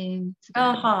pain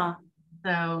today.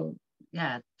 So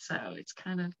yeah, so it's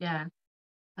kind of, yeah,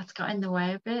 that's got in the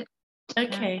way a bit.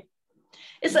 Okay.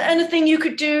 Is there anything you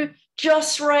could do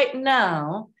just right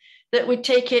now that would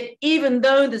take it, even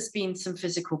though there's been some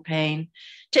physical pain,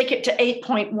 take it to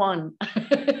 8.1?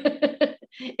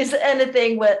 Is there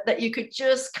anything that you could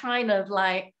just kind of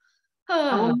like,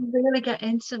 I want to really get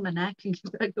into my neck and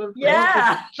give it a good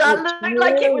yeah, that looked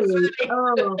like it was really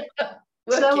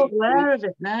so aware of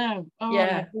it now. Oh,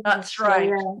 yeah, that's right.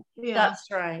 So, yeah, that's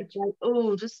right. It's like,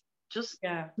 oh, just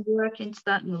work into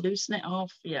that and loosen it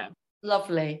off. Yeah.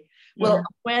 Lovely. Well,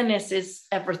 awareness is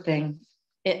everything.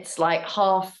 It's like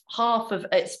half of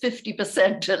it's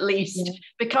 50% at least.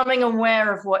 Becoming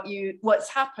aware of what's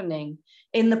happening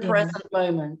in the present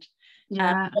moment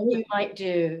and what you might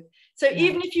do. So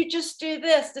even if you just do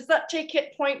this, does that take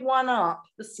it 0.1 up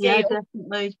the scale? Yeah,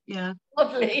 definitely. Yeah.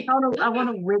 Lovely. I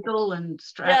want to wiggle and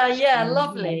stretch. Yeah,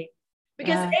 lovely.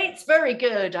 Because 8's very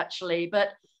good actually,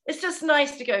 but it's just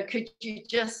nice to go, could you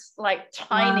just like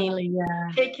tinily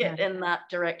take it in that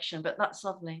direction? But that's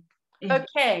lovely.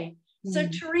 Okay. So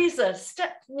Teresa,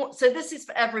 so this is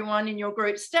for everyone in your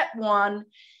group. Step 1,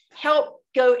 help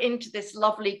go into this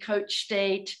lovely coach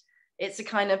state. It's a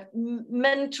kind of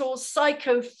mental,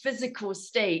 psychophysical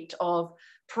state of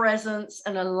presence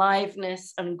and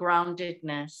aliveness and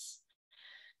groundedness,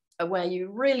 where you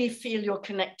really feel you're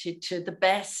connected to the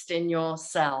best in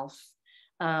yourself,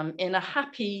 in a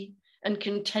happy and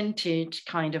contented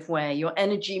kind of way. Your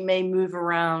energy may move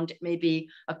around. It may be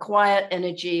a quiet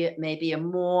energy. It may be a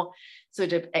more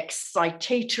sort of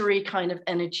excitatory kind of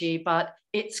energy, but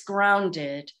it's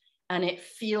grounded and it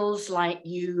feels like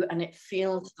you and it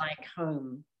feels like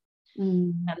home.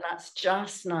 And that's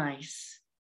just nice.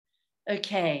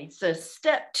 Okay, so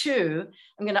step 2,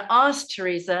 I'm going to ask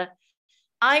Teresa.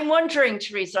 I'm wondering,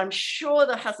 Teresa, I'm sure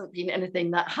there hasn't been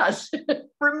anything that has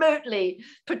remotely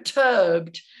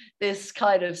perturbed this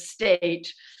kind of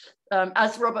state.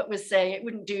 As Robert was saying, it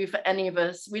wouldn't do for any of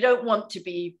us. We don't want to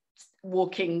be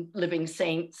walking, living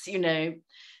saints, you know.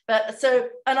 But so,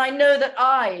 and I know that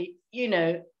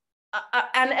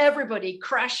and everybody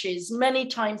crashes many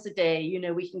times a day. You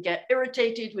know, we can get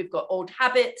irritated. We've got old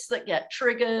habits that get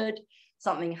triggered.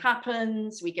 Something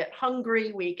happens. We get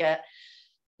hungry. We get,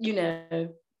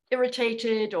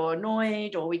 irritated or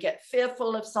annoyed, or we get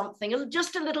fearful of something,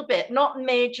 just a little bit, not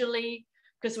majorly,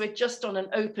 because we're just on an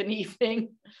open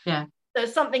evening. Yeah. So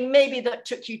something maybe that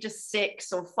took you to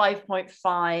 6 or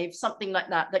 5.5, something like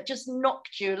that, that just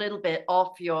knocked you a little bit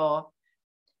off your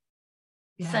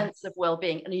sense of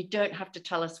well-being. And you don't have to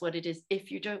tell us what it is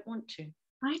if you don't want to.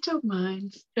 I don't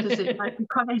mind, because it might be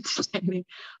quite entertaining.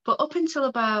 But up until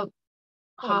about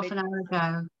half an hour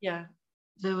ago,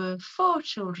 there were 4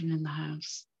 children in the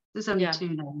house. There's only 2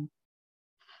 now.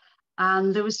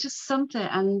 And there was just something,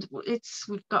 and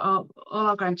we've got all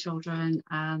our grandchildren,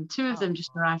 and 2 of them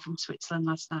just arrived from Switzerland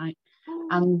last night.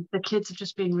 And the kids have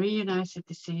just been reunited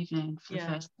this evening for the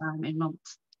first time in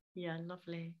months. Yeah,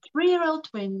 lovely. 3-year-old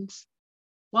twins.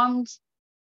 One's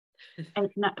 8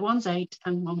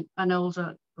 and an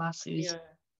older lass who's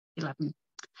 11.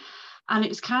 And it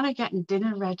was kind of getting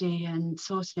dinner ready and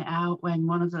sorting it out when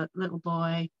one of the little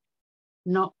boy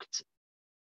knocked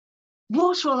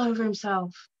water all over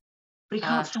himself. But he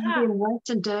can't stand being wet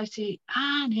and dirty,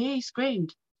 and he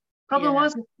screamed. Problem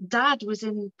was, Dad was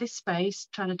in this space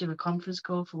trying to do a conference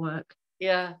call for work.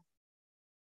 Yeah.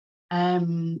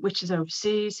 Which is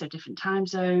overseas, so different time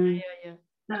zone. Yeah.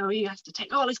 No, he has to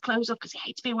take all his clothes off because he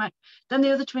hates being wet. Then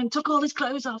the other twin took all his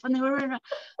clothes off, and they were in. And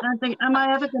I'm thinking, am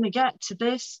I ever going to get to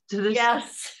this?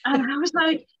 Yes. And I was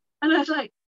like,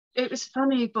 it was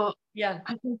funny, but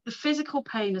I think the physical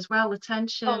pain as well, the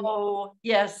tension. Oh,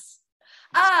 yes.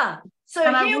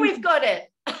 So here we've got it.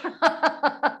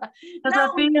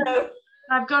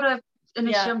 I've got an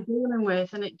issue I'm dealing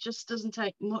with, and it just doesn't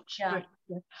take much.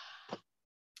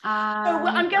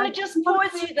 I'm going to just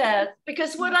pause you there,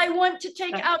 because what I want to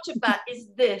take out of that is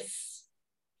this,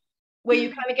 where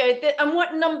you kind of go, and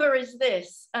what number is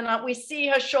this? And we see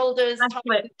her shoulders. I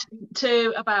flipped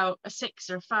to about a 6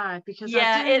 or a 5, because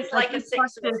it's like a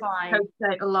 6 or a 5.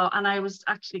 A lot, and I was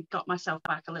actually got myself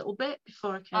back a little bit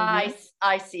before I came.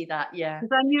 I see that, yeah.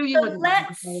 Because I knew you wouldn't.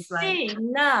 Let's see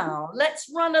now. Let's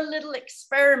run a little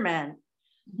experiment.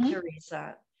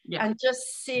 Teresa, and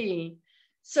just see.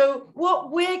 So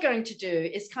what we're going to do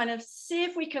is kind of see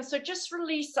if we can, so just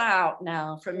release out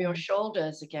now from your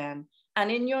shoulders again, and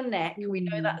in your neck. We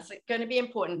know that's going to be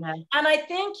important. And I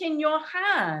think in your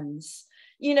hands,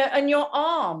 you know, and your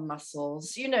arm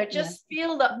muscles, you know, just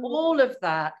feel that all of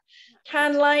that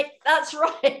can, like, that's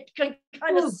right, can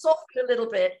kind of soften a little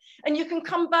bit, and you can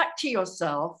come back to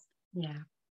yourself.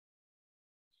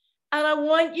 And I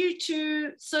want you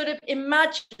to sort of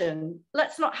imagine,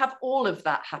 let's not have all of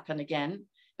that happen again,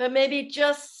 but maybe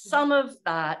just some of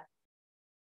that.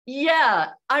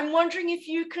 I'm wondering if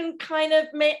you can kind of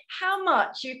make, how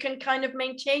much you can kind of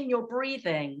maintain your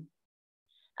breathing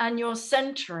and your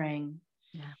centering,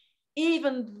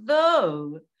 even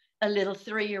though a little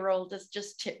 3-year-old has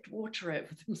just tipped water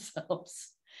over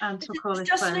themselves. And it's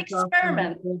just an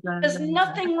experiment. There's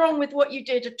nothing wrong with what you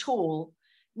did at all.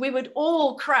 We would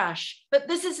all crash, but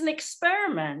this is an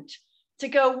experiment to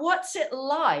go, what's it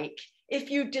like if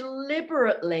you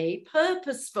deliberately,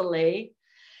 purposefully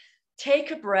take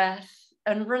a breath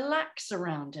and relax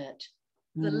around it?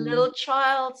 The little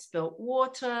child spilt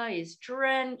water, he's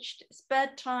drenched, it's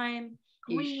bedtime,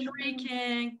 he's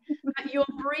shrieking, but you're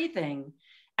breathing,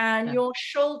 and your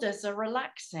shoulders are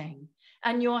relaxing,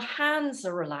 and your hands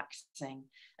are relaxing,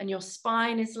 and your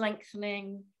spine is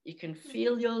lengthening. You can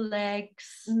feel your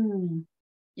legs.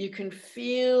 You can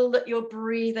feel that you're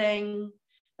breathing,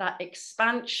 that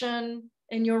expansion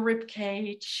in your rib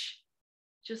cage,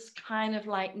 just kind of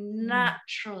like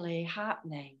naturally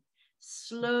happening,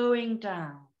 slowing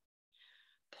down,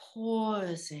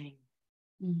 pausing,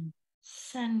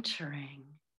 centering,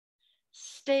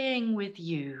 staying with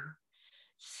you,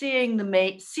 seeing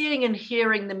and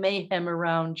hearing the mayhem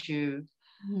around you.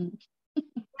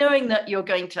 Knowing that you're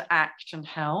going to act and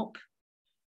help,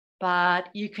 but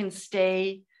you can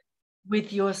stay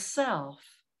with yourself.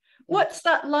 What's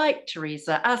that like,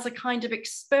 Teresa, as a kind of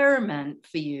experiment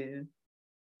for you?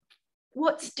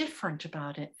 What's different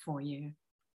about it for you?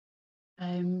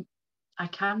 I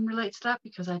can relate to that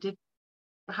because I did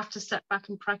have to step back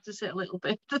and practice it a little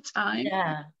bit at the time.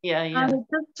 And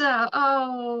just,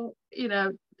 you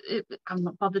know, I'm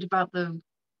not bothered about the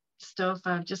stuff.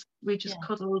 We just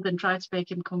cuddled and tried to make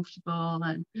him comfortable,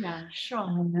 and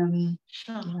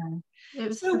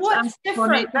so what's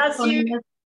different as you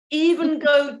even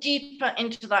go deeper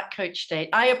into that coach state?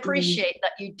 I appreciate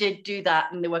that you did do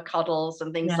that and there were cuddles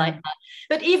and things like that,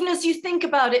 but even as you think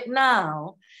about it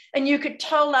now, and you could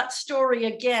tell that story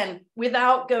again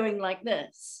without going like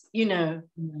this, you know,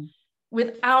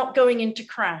 without going into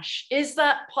crash, is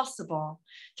that possible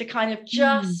to kind of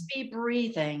just be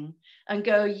breathing and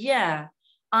go,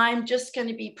 I'm just going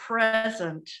to be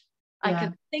present. I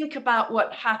can think about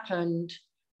what happened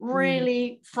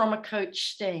really from a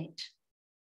coach state.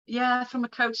 From a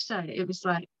coach state, it was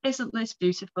like, isn't this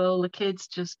beautiful? The kids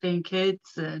just being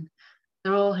kids, and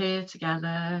they're all here together,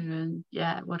 and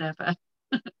whatever.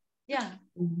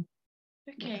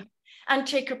 Okay. And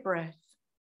take a breath.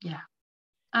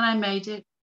 And I made it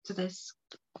to this.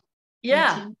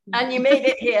 And you made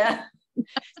it here.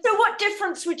 So what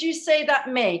difference would you say that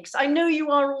makes? I know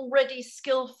you are already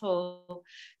skillful,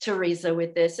 Teresa,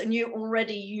 with this, and you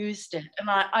already used it. And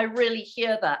I really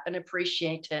hear that and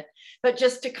appreciate it. But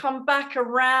just to come back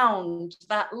around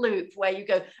that loop where you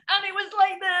go, and it was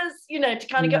like this, you know, to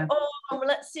kind of go, well,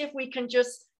 let's see if we can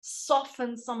just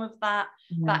soften some of that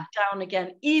back down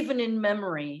again, even in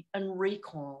memory and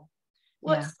recall.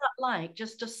 What's that like?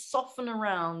 Just to soften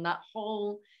around that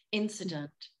whole incident,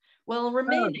 while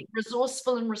remaining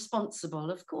resourceful and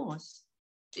responsible, of course.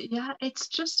 It's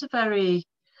just a very,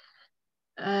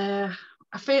 I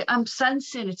feel I'm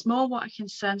sensing, it's more what I can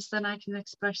sense than I can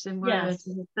express in words.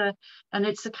 And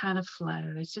it's a kind of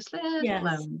flow. It's just a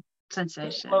flow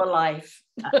sensation. Flow of life.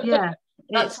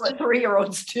 That's what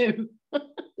 3-year-olds do.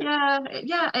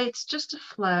 It's just a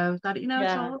flow that, you know,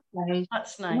 it's all okay.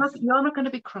 That's nice. You're not going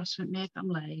to be cross with me if I'm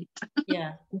late.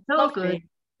 It's all Lovely. good.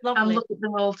 And look at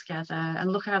them all together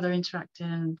and look how they're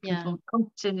interacting and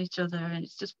comforting each other, and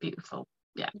it's just beautiful.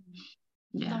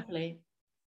 Lovely.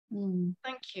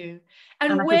 Thank you.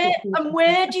 And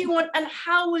where do you want, and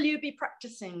how will you be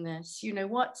practicing this? You know,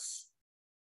 what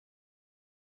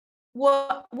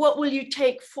will you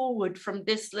take forward from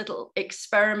this little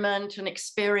experiment and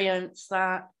experience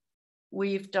that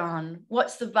we've done?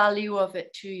 What's the value of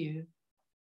it to you?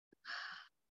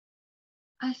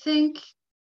 I think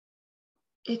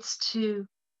it's to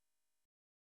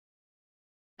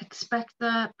expect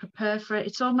that, prepare for it.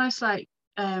 It's almost like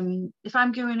if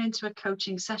I'm going into a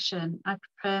coaching session, I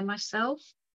prepare myself.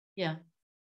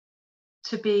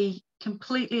 to be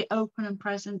completely open and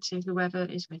present to whoever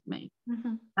is with me.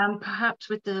 And perhaps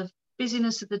with the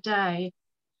busyness of the day,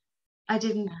 I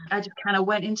just kind of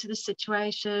went into the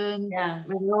situation.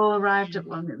 We all arrived at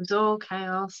one. It was all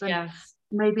chaos. And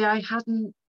maybe I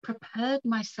hadn't prepared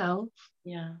myself.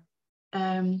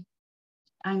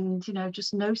 And, you know,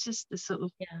 just notice the sort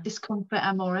of discomfort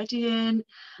I'm already in,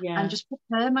 and just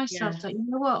prepare myself that, you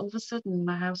know what, all of a sudden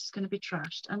my house is going to be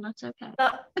trashed, and that's okay.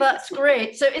 That's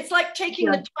great. So it's like taking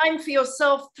the time for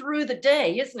yourself through the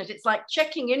day, isn't it? It's like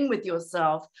checking in with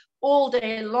yourself all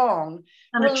day long,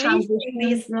 and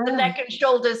releasing the neck and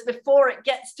shoulders before it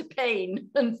gets to pain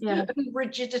and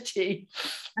rigidity.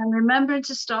 And remembering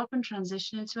to stop and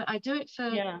transition into it. I do it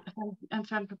for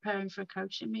if I'm preparing for a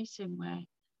coaching meeting, where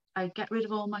I get rid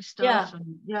of all my stuff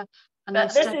and then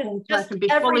this is just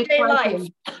everyday life.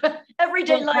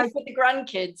 Everyday life with the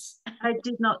grandkids. I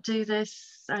did not do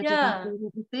this. I did not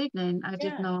do it this evening. I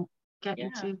did not get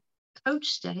into coach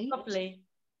state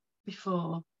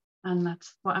before, and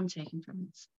that's what I'm taking from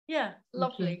this.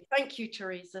 Lovely. Thank you,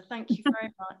 Teresa. Thank you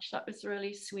very much. That was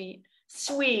really sweet.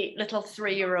 Sweet little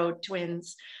 3-year-old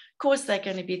twins. Of course, they're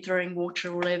going to be throwing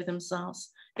water all over themselves.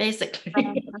 Basically,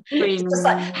 it's just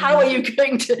like, how are you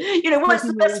going to, you know, what's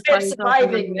the best way of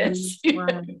surviving this?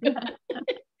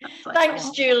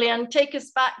 Thanks, Julian. Take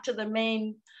us back to the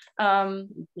main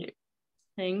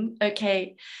thing.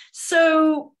 Okay,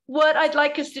 so what I'd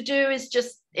like us to do is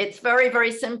just, it's very,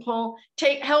 very simple.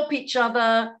 Help each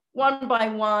other one by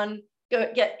one,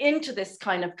 get into this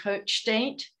kind of coach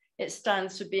state. It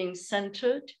stands for being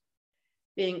centered,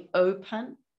 being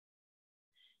open,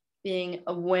 being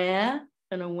aware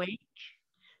and awake,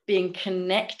 being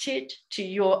connected to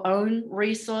your own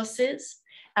resources,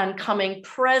 and coming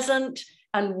present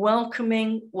and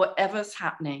welcoming whatever's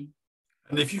happening.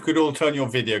 And if you could all turn your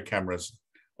video cameras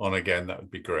on again, that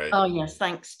would be great. Oh yes,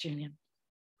 thanks, Julian.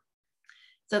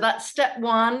 So that's step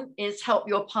one, is help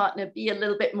your partner be a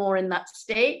little bit more in that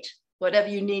state. Whatever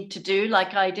you need to do,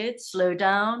 like I did, slow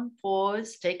down,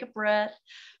 pause, take a breath,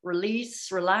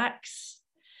 release, relax.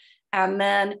 And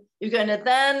then you're going to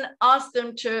then ask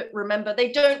them to remember,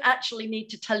 they don't actually need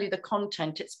to tell you the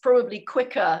content. It's probably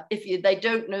quicker if they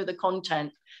don't know the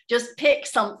content. Just pick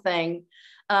something,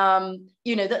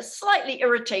 you know, that slightly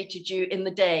irritated you in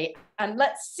the day. And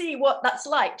let's see what that's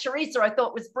like. Teresa, I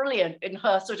thought, was brilliant in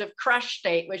her sort of crash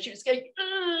state where she was going,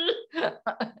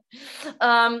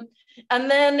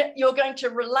 and then you're going to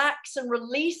relax and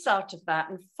release out of that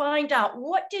and find out,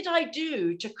 what did I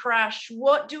do to crash?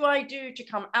 What do I do to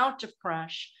come out of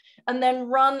crash? And then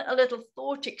run a little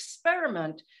thought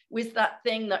experiment with that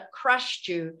thing that crashed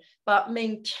you, but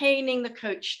maintaining the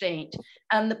coach state.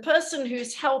 And the person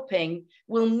who's helping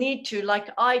will need to, like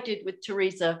I did with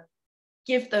Teresa,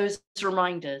 give those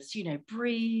reminders, you know,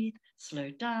 breathe,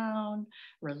 slow down,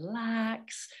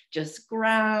 relax, just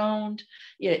ground.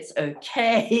 Yeah, it's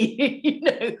okay. You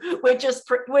know, we're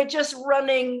just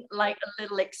running like a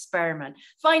little experiment.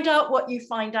 Find out what you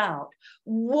find out.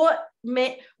 What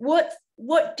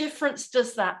difference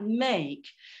does that make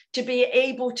to be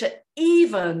able to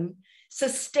even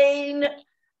sustain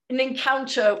an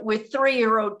encounter with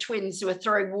 3-year-old twins who are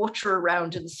throwing water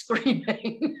around and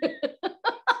screaming?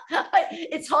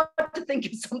 It's hard to think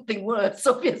of something worse,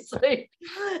 obviously,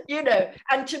 you know,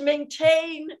 and to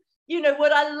maintain, you know,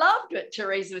 what I loved what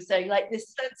Teresa was saying, like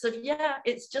this sense of,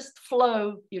 it's just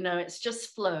flow, you know, it's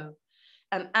just flow.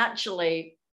 And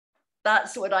actually,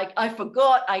 that's what I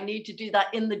forgot. I need to do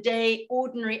that in the day,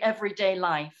 ordinary, everyday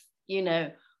life, you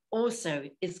know, also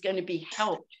is going to be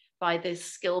helped by this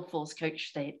skillful coach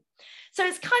state. So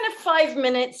it's kind of 5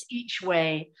 minutes each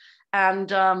way.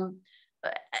 And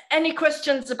any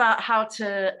questions about how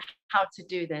to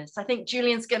do this? I think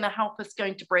Julian's going to help us go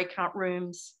into breakout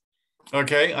rooms.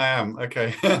 Okay, I am.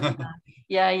 Okay.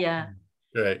 Yeah.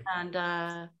 Great.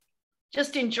 And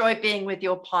just enjoy being with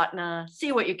your partner.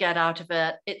 See what you get out of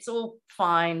it. It's all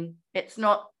fine. It's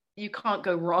not, you can't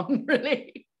go wrong,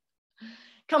 really.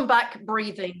 Come back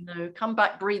breathing, though. Come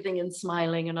back breathing and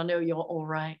smiling, and I know you're all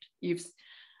right.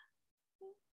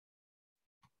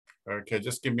 Okay,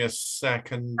 just give me a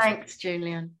second. Thanks,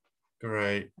 Julian.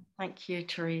 Great. Thank you,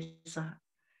 Teresa.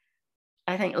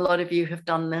 I think a lot of you have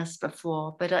done this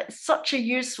before, but it's such a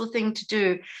useful thing to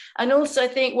do. And also I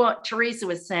think what Teresa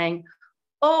was saying,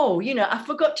 oh, you know, I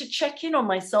forgot to check in on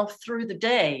myself through the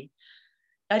day.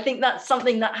 I think that's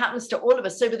something that happens to all of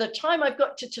us. So by the time I've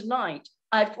got to tonight,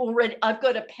 I've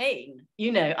got a pain,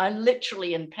 you know, I'm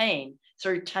literally in pain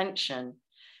through tension.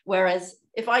 Whereas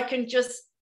if I can just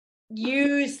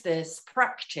use this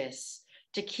practice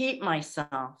to keep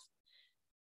myself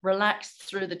relaxed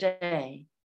through the day.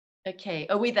 Okay,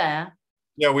 are we there?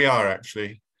 Yeah, we are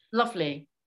actually. Lovely.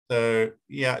 So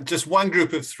yeah, just one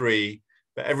group of 3,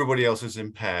 but everybody else is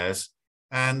in pairs.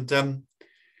 And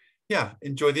yeah,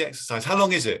 enjoy the exercise. How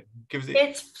long is it?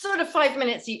 It's sort of 5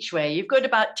 minutes each way. You've got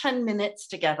about 10 minutes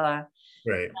together.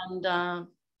 Great. And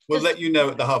we'll let you know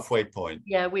at the halfway point.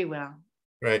 Yeah, we will.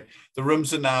 Great. The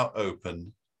rooms are now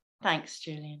open. Thanks,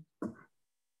 Julian.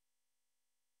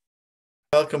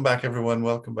 Welcome back, everyone.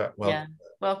 Welcome back. Yeah,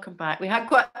 welcome back. We had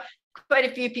quite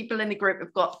a few people in the group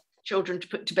who've got children to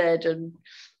put to bed and,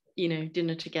 you know,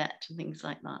 dinner to get and things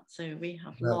like that. So we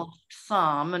have lost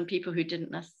some, and people who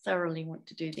didn't necessarily want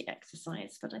to do the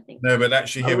exercise, but I think but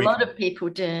actually here a lot of people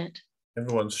did.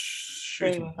 Everyone's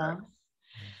shooting with us.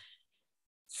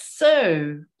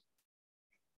 So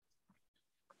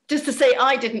just to say,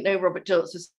 I didn't know Robert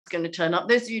Dilts was going to turn up.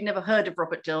 Those of you who never heard of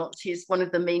Robert Dilts, he's one of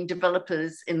the main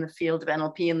developers in the field of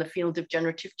NLP, in the field of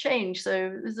generative change. So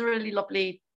it was a really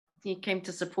lovely, he came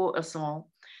to support us all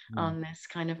on this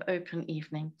kind of open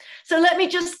evening. So let me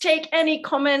just take any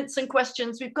comments and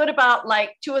questions. We've got about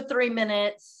like 2 or 3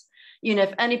 minutes. You know,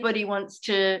 if anybody wants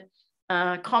to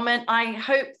comment, I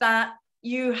hope that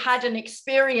you had an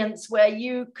experience where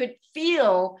you could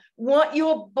feel what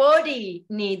your body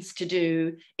needs to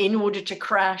do in order to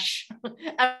crash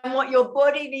and what your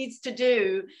body needs to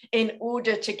do in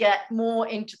order to get more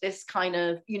into this kind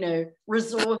of, you know,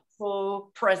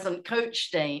 resourceful present coach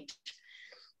state.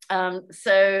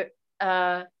 So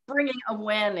bringing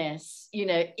awareness, you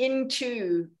know,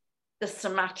 into the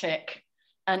somatic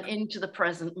and into the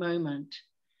present moment.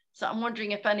 So I'm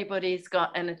wondering if anybody's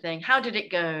got anything. How did it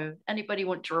go? Anybody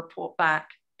want to report back?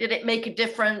 Did it make a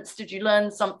difference? Did you learn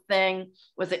something?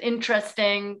 Was it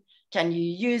interesting? Can you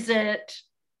use it?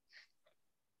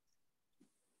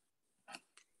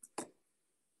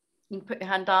 You can put your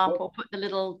hand up or put the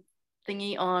little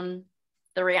thingy on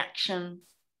the reaction.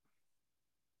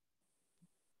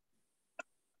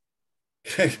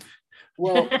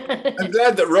 Well, I'm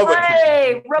glad that Robert.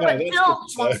 Hey, Robert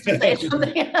Dilts wants to say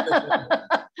something.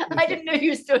 I didn't know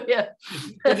you were still here.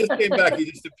 He just came back. He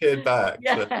just appeared back.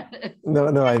 Yeah. So.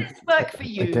 No, I work for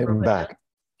you. I came Robert.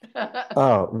 back.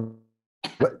 Oh,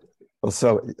 well,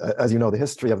 so as you know, the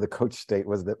history of the coach state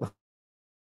was that,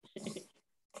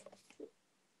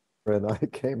 and I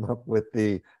came up with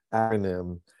the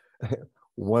acronym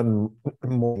one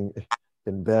morning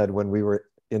in bed when we were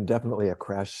indefinitely a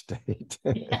crash state.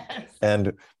 Yes.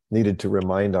 And needed to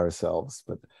remind ourselves.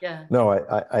 But yeah. No,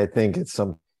 I think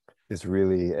it's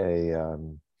really a,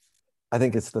 I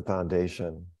think it's the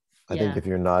foundation. I think if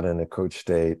you're not in a coach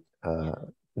state,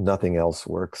 nothing else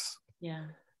works. Yeah.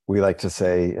 We like to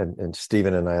say, and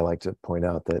Stephen and I like to point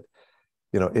out that,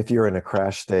 you know, if you're in a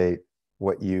crash state,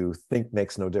 what you think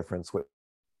makes no difference. What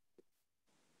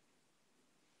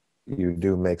you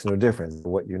do makes no difference.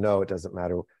 What you know, it doesn't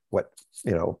matter what,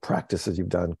 you know, practices you've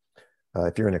done.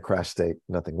 If you're in a crash state,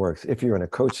 nothing works. If you're in a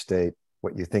coach state,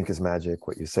 what you think is magic,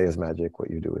 what you say is magic,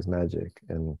 what you do is magic.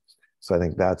 And so I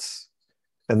think that's,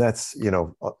 you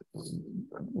know,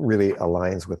 really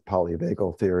aligns with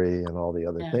polyvagal theory and all the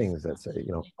other things that say,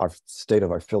 you know, our state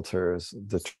of our filters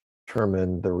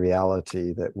determine the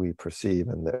reality that we perceive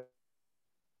and that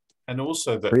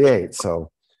also that create.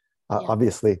 So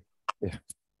obviously,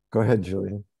 go ahead,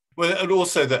 Julian. Well, and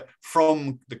also that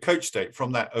from the coach state,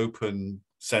 from that open,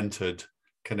 centered,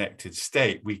 connected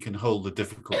state, we can hold the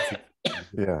difficult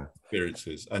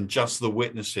experiences, and just the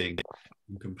witnessing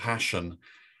and compassion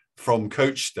from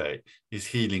coach state is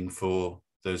healing for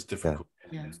those difficult.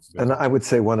 And I would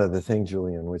say one other thing,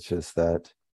 Julian, which is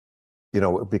that, you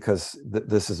know, because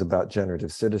this is about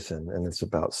generative citizen and it's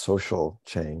about social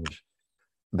change.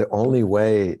 The only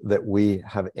way that we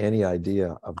have any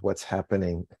idea of what's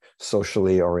happening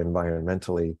socially or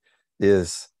environmentally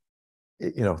is,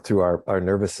 you know, through our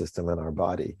nervous system and our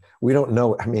body. We don't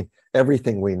know, I mean,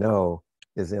 everything we know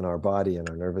is in our body and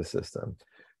our nervous system.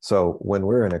 So when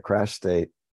we're in a crash state,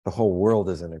 the whole world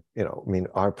is in a, you know, I mean,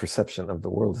 our perception of the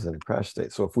world is in a crash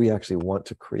state. So if we actually want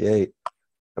to create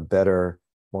a better,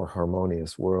 more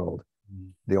harmonious world,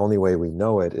 the only way we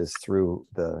know it is through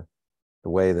the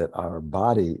way that our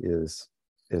body is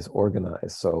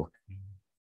organized. So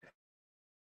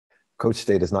coach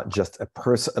state is not just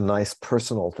a nice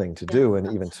personal thing to do,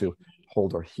 and even to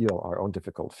hold or heal our own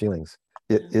difficult feelings.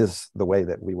 It is the way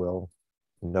that we will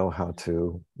know how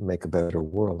to make a better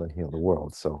world and heal the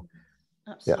world. So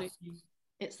absolutely,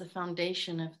 it's the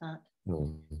foundation of that.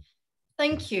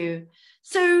 Thank you.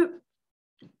 So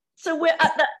we're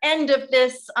at the end of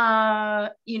this,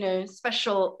 you know,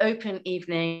 special open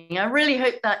evening. I really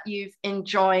hope that you've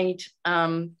enjoyed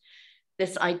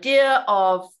this idea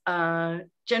of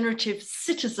generative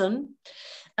citizen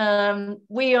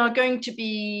We are going to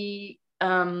be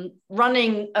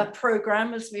running a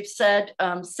program, as we've said,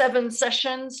 7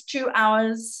 sessions, 2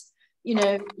 hours, you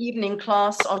know, evening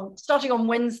class starting on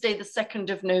Wednesday, the 2nd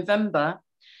of November.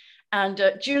 And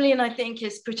Julian, I think,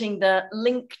 is putting the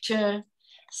link to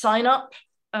sign up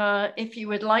if you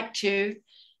would like to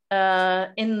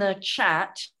in the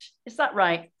chat. Is that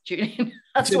right, Julian?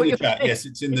 That's what you're saying. Yes,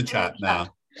 it's in the chat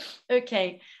now.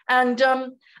 Okay. And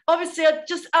obviously, I'd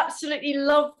just absolutely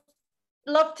love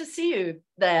to see you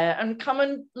there, and come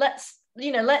and let's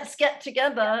get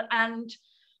together and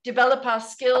develop our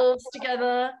skills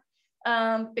together,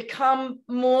 become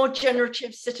more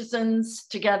generative citizens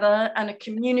together, and a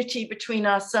community between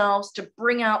ourselves to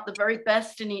bring out the very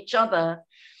best in each other,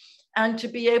 and to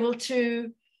be able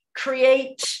to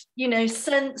create,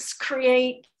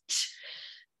 create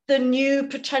the new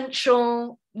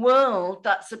potential world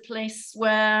that's a place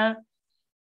where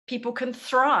people can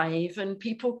thrive, and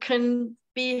people can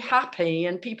be happy,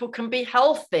 and people can be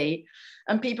healthy,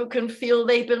 and people can feel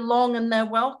they belong and they're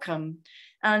welcome.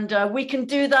 And we can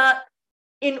do that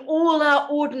in all our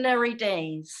ordinary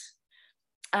days.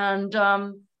 And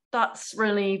that's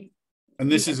really...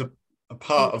 And this is a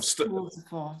part of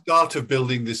start of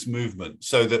building this movement,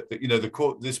 so that,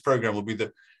 this program will be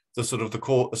the sort of the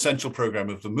core essential program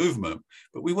of the movement.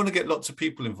 But we want to get lots of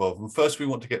people involved. And first, we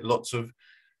want to get lots of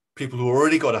people who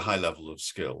already got a high level of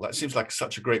skill. That seems like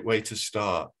such a great way to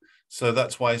start. So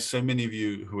that's why so many of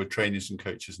you who are trainers and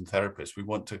coaches and therapists, we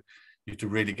want you to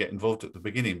really get involved at the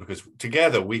beginning, because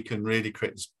together we can really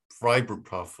create this vibrant,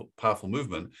 powerful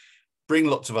movement, bring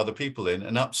lots of other people in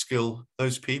and upskill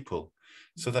those people.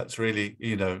 So that's really,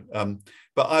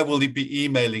 but I will be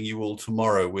emailing you all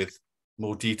tomorrow with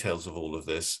more details of all of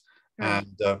this.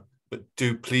 And but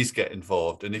do please get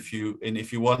involved. And if you're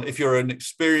an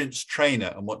experienced trainer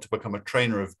and want to become a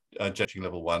trainer of Generative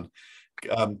Level 1,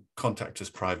 contact us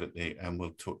privately and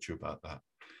we'll talk to you about that.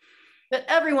 But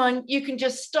everyone, you can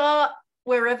just start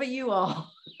wherever you are.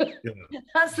 Yeah.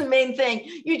 That's the main thing.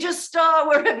 You just start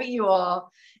wherever you are.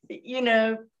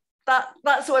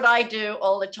 That's what I do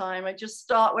all the time. I just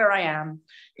start where I am,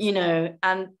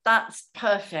 and that's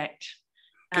perfect.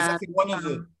 Because I think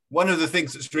one of the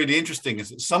things that's really interesting is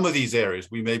that some of these areas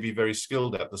we may be very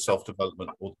skilled at, the self-development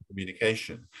or the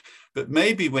communication, but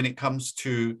maybe when it comes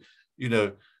to,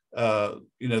 the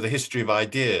history of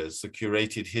ideas, the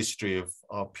curated history of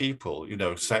our people,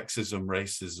 sexism,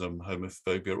 racism,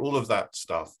 homophobia, all of that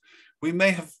stuff, we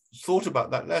may have thought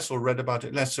about that less or read about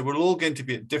it less. So we're all going to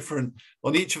be at different,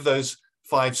 on each of those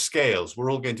 5 scales,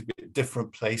 we're all going to be at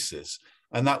different places.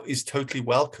 And that is totally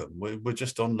welcome. We're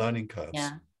just on learning curves.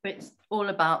 Yeah, it's all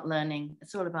about learning.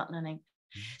 It's all about learning.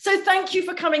 So thank you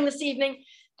for coming this evening.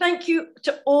 Thank you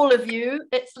to all of you.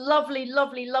 It's lovely,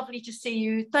 lovely, lovely to see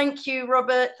you. Thank you,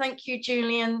 Robert. Thank you,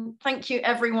 Julian. Thank you,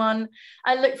 everyone.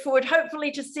 I look forward,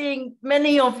 hopefully, to seeing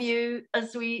many of you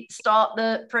as we start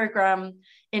the program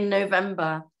in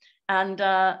November. And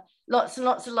lots and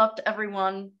lots of love to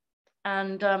everyone.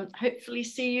 And hopefully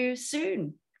see you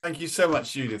soon. Thank you so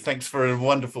much, Judith. Thanks for a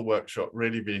wonderful workshop.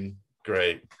 Really been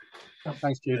great. Oh,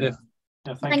 thanks, Judith.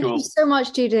 Yeah, thank you so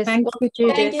much, Judith. Thank you,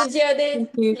 Judith. Thank you, Judith.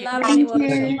 Thank you. Lovely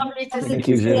workshop. Thank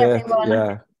you, Judith.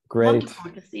 Yeah, great.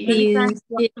 Wonderful to see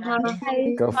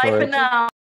you. Go for Bye it. for now.